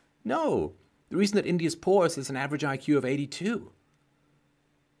 The reason that India is poor is there's an average IQ of 82.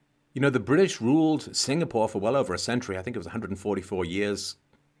 The British ruled Singapore for well over a century. I think it was 144 years,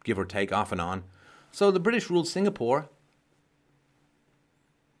 give or take, off and on. So the British ruled Singapore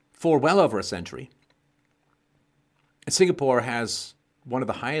for well over a century. Singapore has one of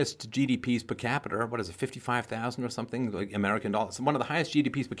the highest GDPs per capita. What is it, 55,000 or something, like American dollars? One of the highest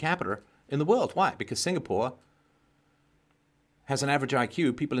GDPs per capita in the world. Why? Because Singapore has an average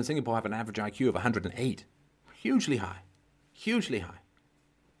IQ. People in Singapore have an average IQ of 108. Hugely high.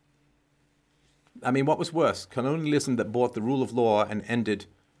 I mean, what was worse? Colonialism that brought the rule of law and ended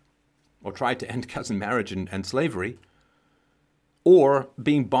or tried to end cousin marriage and slavery, or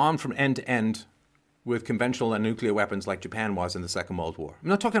being bombed from end to end with conventional and nuclear weapons like Japan was in the Second World War. I'm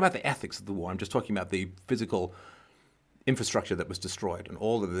not talking about the ethics of the war. I'm just talking about the physical infrastructure that was destroyed and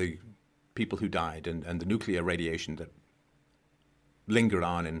all of the people who died and the nuclear radiation that lingered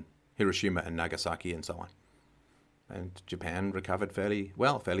on in Hiroshima and Nagasaki and so on. And Japan recovered fairly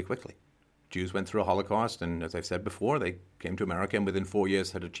quickly. Jews went through a Holocaust, and as I've said before, they came to America and within 4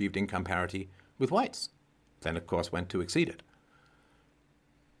 years had achieved income parity with whites. Then, of course, went to exceed it.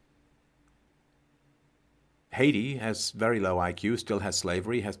 Haiti has very low IQ, still has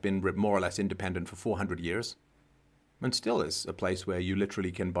slavery, has been more or less independent for 400 years, and still is a place where you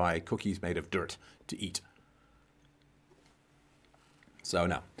literally can buy cookies made of dirt to eat. So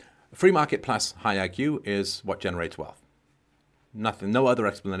no, free market plus high IQ is what generates wealth. Nothing, no other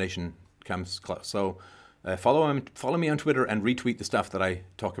explanation comes close. So follow me on Twitter and retweet the stuff that I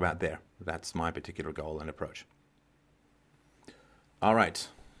talk about there. That's my particular goal and approach. All right,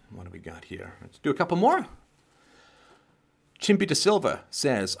 what do we got here? Let's do a couple more. Chimpy de Silva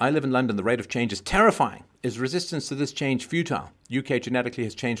says, I live in London. The rate of change is terrifying. Is resistance to this change futile? UK genetically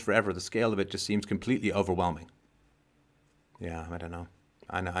has changed forever. The scale of it just seems completely overwhelming. Yeah, I don't know.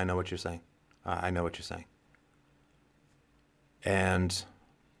 I know what you're saying. I know what you're saying. And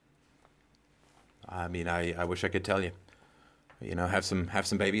I mean, I wish I could tell you, have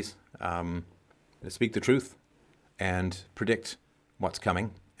some babies, speak the truth, and predict what's coming.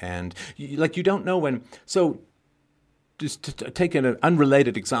 And you don't know when. So, just to take an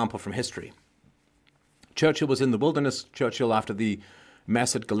unrelated example from history, Churchill was in the wilderness. Churchill, after the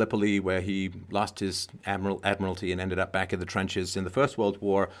mess at Gallipoli, where he lost his admiralty and ended up back in the trenches in the First World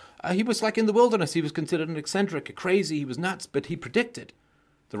War, he was like in the wilderness. He was considered an eccentric, a crazy. He was nuts, but he predicted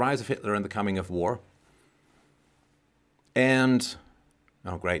the rise of Hitler and the coming of war. And,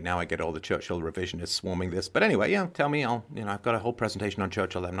 oh great, now I get all the Churchill revisionists swarming this. But anyway, tell me, I've got a whole presentation on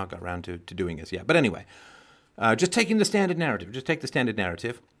Churchill that I've not got around to doing as yet. But anyway, just taking the standard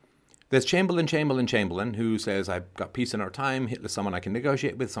narrative, There's Chamberlain, who says, I've got peace in our time, Hitler's someone I can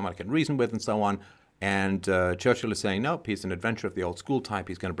negotiate with, someone I can reason with, and so on. And Churchill is saying, no, he's an adventurer of the old school type.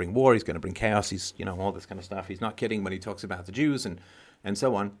 He's going to bring war, he's going to bring chaos, he's, all this kind of stuff. He's not kidding when he talks about the Jews and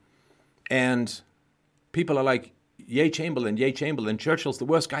so on. And people are like, yay Chamberlain, Churchill's the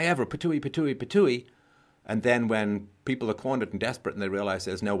worst guy ever, patooey. And then when people are cornered and desperate and they realize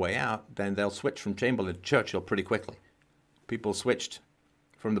there's no way out, then they'll switch from Chamberlain to Churchill pretty quickly. People switched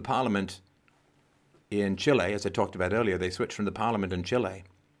from the parliament in Chile, as I talked about earlier, they switched from the parliament in Chile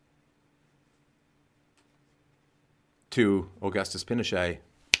to Augustus Pinochet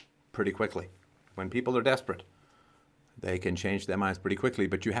pretty quickly. When people are desperate, they can change their minds pretty quickly,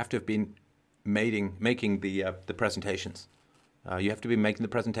 but you have to have been making the presentations. You have to be making the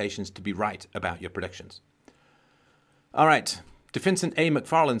presentations to be right about your predictions. All right. Defincent A.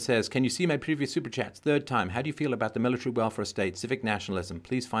 McFarland says, can you see my previous super chats? Third time. How do you feel about the military welfare state, civic nationalism?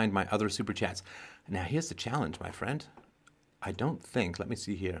 Please find my other super chats. Now, here's the challenge, my friend. I don't think, let me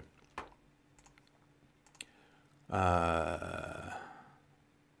see here.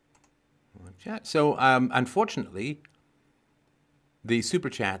 So, unfortunately, the super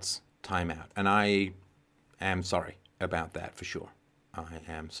chats time out, and I am sorry about that for sure. I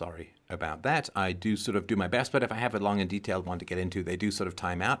am sorry about that. I do sort of do my best, but if I have a long and detailed one to get into, they do sort of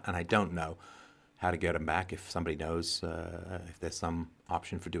time out, and I don't know how to get them back. If somebody knows if there's some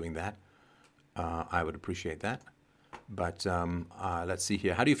option for doing that, I would appreciate that. But let's see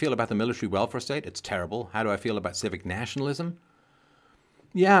here. How do you feel about the military welfare state? It's terrible. How do I feel about civic nationalism?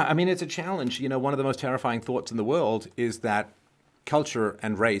 Yeah, I mean, it's a challenge. One of the most terrifying thoughts in the world is that culture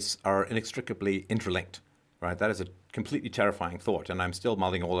and race are inextricably interlinked, right? That is a completely terrifying thought, and I'm still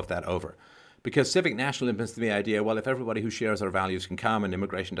mulling all of that over. Because civic nationalism is the idea, well, if everybody who shares our values can come and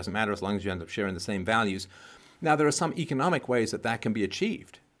immigration doesn't matter as long as you end up sharing the same values. Now, there are some economic ways that can be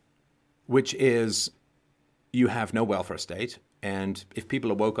achieved, which is you have no welfare state, and if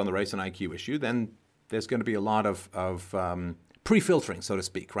people are woke on the race and IQ issue, then there's going to be a lot of pre-filtering, so to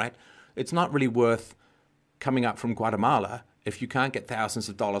speak, right? It's not really worth coming up from Guatemala if you can't get thousands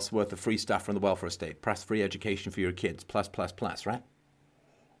of dollars worth of free stuff from the welfare state, plus free education for your kids, plus, right?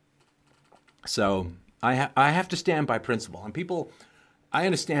 So I have to stand by principle. And people, I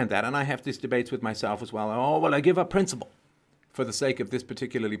understand that, and I have these debates with myself as well. Oh, well, I give up principle for the sake of this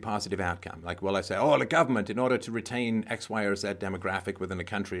particularly positive outcome. Like, well, I say, the government, in order to retain X, Y, or Z demographic within a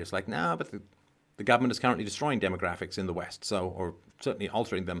country, it's like, no, but the government is currently destroying demographics in the West, or certainly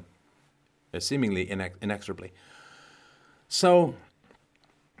altering them seemingly inexorably. So,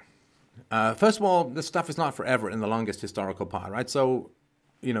 first of all, this stuff is not forever in the longest historical part, right? So,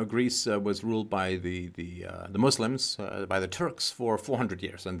 Greece was ruled by the Muslims, by the Turks for 400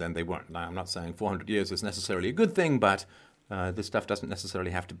 years, and then they weren't. Now, I'm not saying 400 years is necessarily a good thing, but this stuff doesn't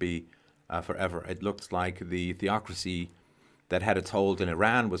necessarily have to be forever. It looks like the theocracy that had its hold in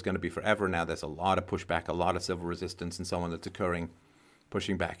Iran was going to be forever. Now there's a lot of pushback, a lot of civil resistance and so on that's occurring,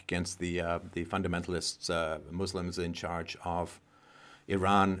 pushing back against the fundamentalists, Muslims in charge of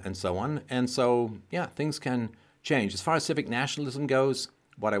Iran and so on. And so, yeah, things can change. As far as civic nationalism goes,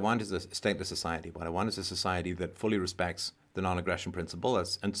 what I want is a stateless society. What I want is a society that fully respects the non-aggression principle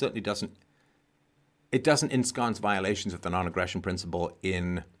and certainly doesn't ensconce violations of the non-aggression principle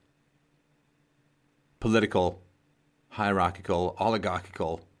in political, hierarchical,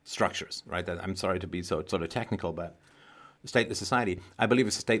 oligarchical structures, right? I'm sorry to be so sort of technical, but a stateless society, I believe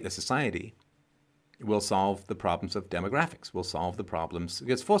a stateless society will solve the problems of demographics, will solve the problems,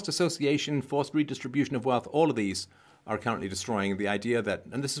 because forced association, forced redistribution of wealth, all of these are currently destroying the idea that,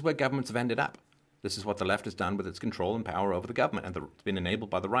 and this is where governments have ended up. This is what the left has done with its control and power over the government, and it's been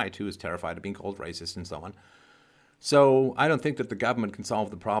enabled by the right, who is terrified of being called racist and so on. So I don't think that the government can solve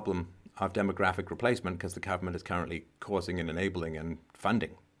the problem of demographic replacement, because the government is currently causing and enabling and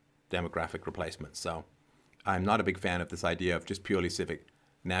funding demographic replacement. So I'm not a big fan of this idea of just purely civic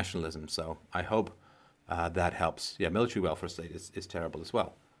nationalism. So I hope that helps. Yeah, military welfare state is terrible as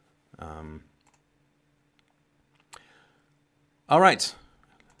well. All right.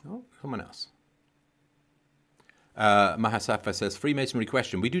 Oh, someone else. Mahasafa says, Freemasonry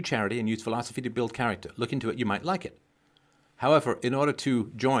question. We do charity and use philosophy to build character. Look into it, you might like it. However, in order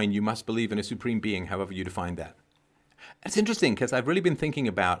to join, you must believe in a supreme being, however you define that. It's interesting, because I've really been thinking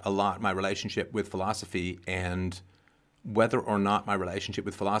about a lot my relationship with philosophy and whether or not my relationship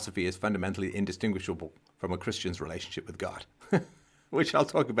with philosophy is fundamentally indistinguishable from a Christian's relationship with God, which I'll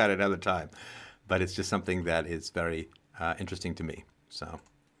talk about another time. But it's just something that is very interesting to me. So,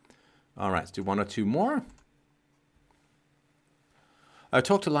 all right, let's do one or two more.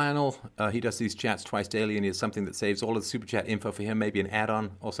 Talk to Lionel. He does these chats twice daily, and he has something that saves all of the super chat info for him, maybe an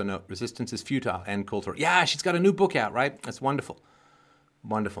add-on. Also note, resistance is futile and culture. Yeah, she's got a new book out, right? That's wonderful.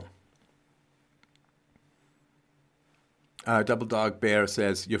 Wonderful. Double Dog Bear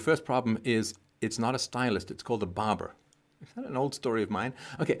says, your first problem is it's not a stylist, it's called a barber. Is that an old story of mine?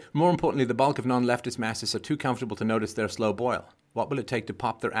 Okay, more importantly, the bulk of non-leftist masses are too comfortable to notice their slow boil. What will it take to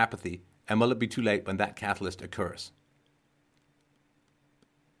pop their apathy, and will it be too late when that catalyst occurs?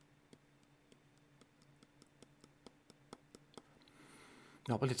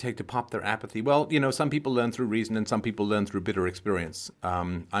 What will it take to pop their apathy? Well, some people learn through reason and some people learn through bitter experience.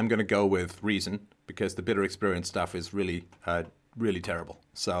 I'm going to go with reason, because the bitter experience stuff is really, really terrible.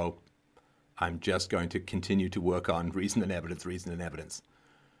 So I'm just going to continue to work on reason and evidence, reason and evidence.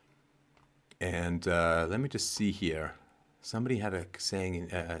 And let me just see here. Somebody had a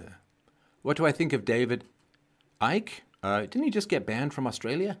saying, what do I think of David Icke? Didn't he just get banned from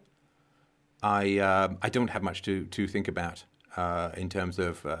Australia? I don't have much to think about. In terms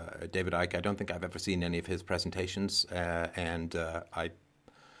of David Icke, I don't think I've ever seen any of his presentations, and I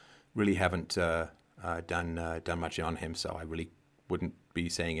really haven't done much on him, so I really wouldn't be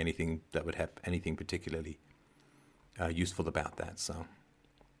saying anything that would have anything particularly useful about that. So,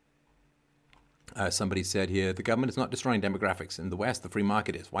 somebody said here, the government is not destroying demographics. In the West, the free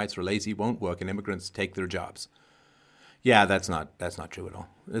market is. Whites are lazy, won't work, and immigrants take their jobs. Yeah, that's not true at all.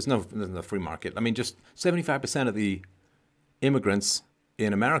 There's no free market. I mean, just 75% of the immigrants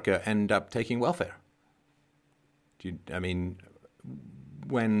in America end up taking welfare. The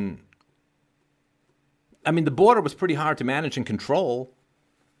border was pretty hard to manage and control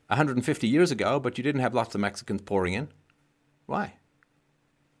 150 years ago, but you didn't have lots of Mexicans pouring in. Why?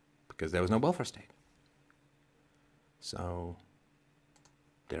 Because there was no welfare state. So,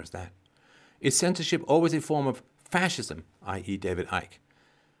 there's that. Is censorship always a form of fascism, i.e. David Icke?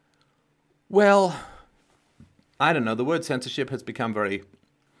 Well, I don't know. The word censorship has become very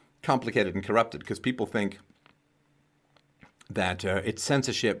complicated and corrupted, because people think that it's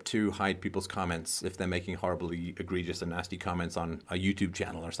censorship to hide people's comments if they're making horribly egregious and nasty comments on a YouTube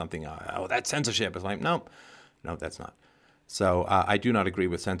channel or something. Oh, that's censorship. It's like, no, that's not. So I do not agree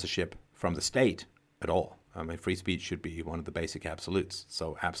with censorship from the state at all. I mean, free speech should be one of the basic absolutes,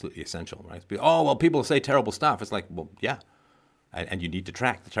 so absolutely essential, right? Oh, well, people say terrible stuff. It's like, well, yeah, and you need to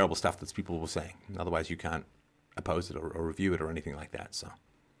track the terrible stuff that people were saying. Otherwise, you can't oppose it or review it or anything like that. So,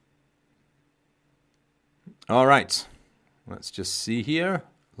 all right, let's just see here.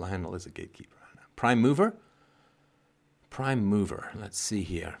 Lionel is a gatekeeper. Prime mover. Let's see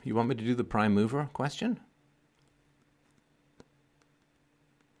here. You want me to do the prime mover question?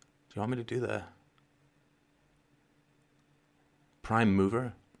 Do you want me to do the prime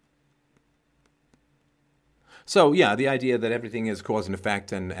mover? So, yeah, the idea that everything is cause and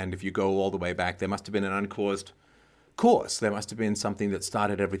effect, and if you go all the way back, there must have been an uncaused cause. There must have been something that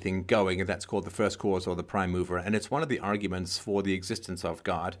started everything going, and that's called the first cause or the prime mover. And it's one of the arguments for the existence of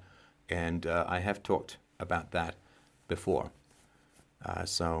God, and I have talked about that before.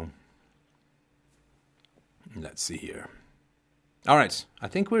 So, let's see here. All right, I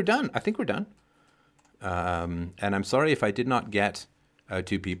think we're done. And I'm sorry if I did not get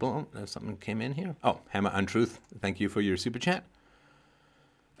to people. Oh, something came in here. Oh, Hammer Untruth, thank you for your super chat.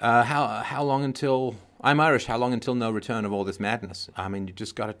 How long until... I'm Irish. How long until no return of all this madness? I mean, you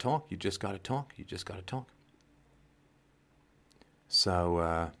just got to talk.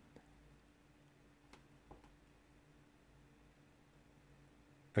 So,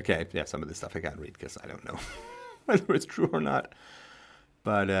 okay, yeah, some of this stuff I can't read because I don't know whether it's true or not.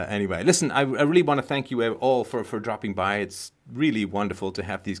 But anyway, listen, I really want to thank you all for dropping by. It's really wonderful to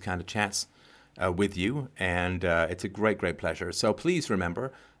have these kind of chats with you, and it's a great, great pleasure. So please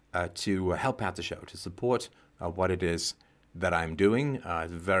remember to help out the show, to support what it is that I'm doing.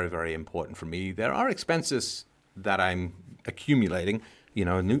 It's very, very important for me. There are expenses that I'm accumulating. You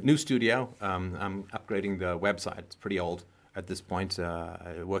know, new studio. I'm upgrading the website. It's pretty old at this point.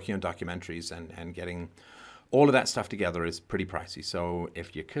 Working on documentaries and getting all of that stuff together is pretty pricey. So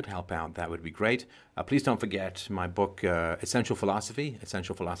if you could help out, that would be great. Please don't forget my book, Essential Philosophy,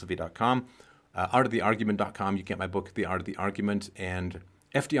 essentialphilosophy.com. artoftheargument.com. You get my book, The Art of the Argument, and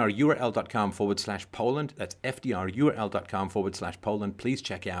fdrurl.com/Poland. That's fdrurl.com/Poland. Please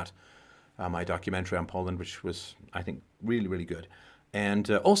check out my documentary on Poland, which was, I think, really, really good.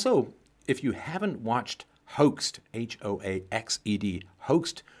 And also, if you haven't watched Hoaxed, Hoaxed,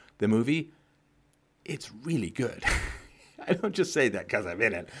 Hoaxed, the movie, it's really good. I don't just say that because I'm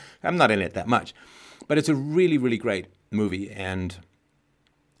in it. I'm not in it that much. But it's a really, really great movie. And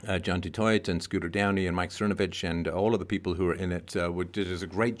John Dutoit and Scooter Downey and Mike Cernovich and all of the people who are in it did a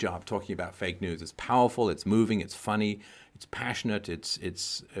great job talking about fake news. It's powerful, it's moving, it's funny, it's passionate,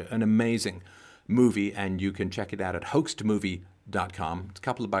 it's an amazing movie, and you can check it out at hoaxedmovie.com. It's a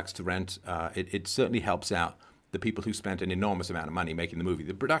couple of bucks to rent. It certainly helps out the people who spent an enormous amount of money making the movie.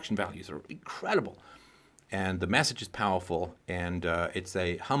 The production values are incredible, and the message is powerful, and it's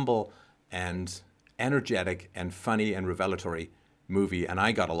a humble and energetic and funny and revelatory movie, and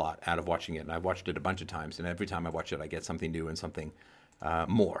I got a lot out of watching it, and I've watched it a bunch of times, and every time I watch it, I get something new and something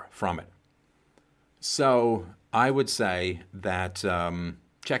more from it. So I would say that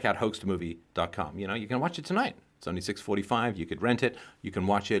check out hoaxedmovie.com. You know, you can watch it tonight. It's only $6.45. You could rent it, you can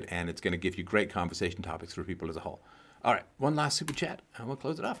watch it, and it's going to give you great conversation topics for people as a whole. All right, one last super chat, and we'll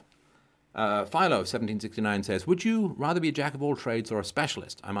close it off. Philo1769 says, would you rather be a jack of all trades or a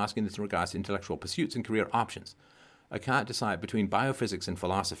specialist? I'm asking this in regards to intellectual pursuits and career options. I can't decide between biophysics and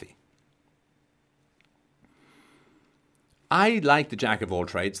philosophy. I like the jack of all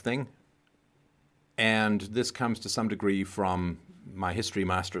trades thing, and this comes to some degree from my history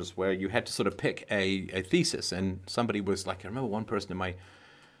masters, where you had to sort of pick a thesis, and somebody was like, I remember one person in my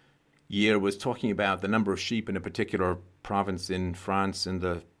year was talking about the number of sheep in a particular province in France in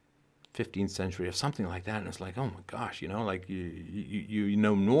the 15th century or something like that, and it's like, oh my gosh, you know, like you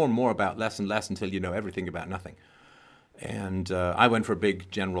know more and more about less and less until you know everything about nothing. And I went for a big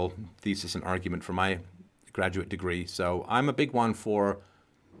general thesis and argument for my graduate degree. So I'm a big one for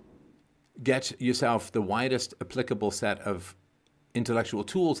get yourself the widest applicable set of intellectual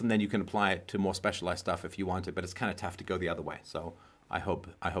tools, and then you can apply it to more specialized stuff if you want it. But it's kind of tough to go the other way. So I hope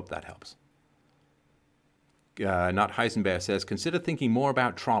that helps. Not Heisenberg says, consider thinking more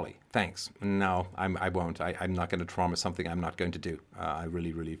about trolley. Thanks. No, I won't. I'm not going to trauma something I'm not going to do. I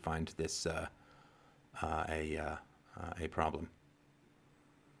really, really find this a problem.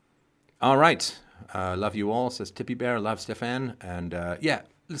 All right. Love you all, says Tippy Bear. Love Stefan. And yeah,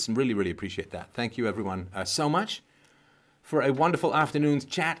 listen, really, really appreciate that. Thank you, everyone, so much for a wonderful afternoon's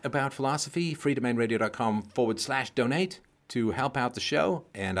chat about philosophy. freedomainradio.com/donate to help out the show.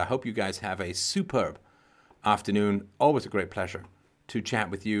 And I hope you guys have a superb afternoon. Always a great pleasure to chat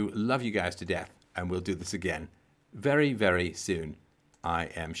with you. Love you guys to death. And we'll do this again very, very soon, I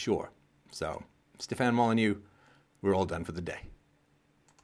am sure. So, Stefan Molyneux, we're all done for the day.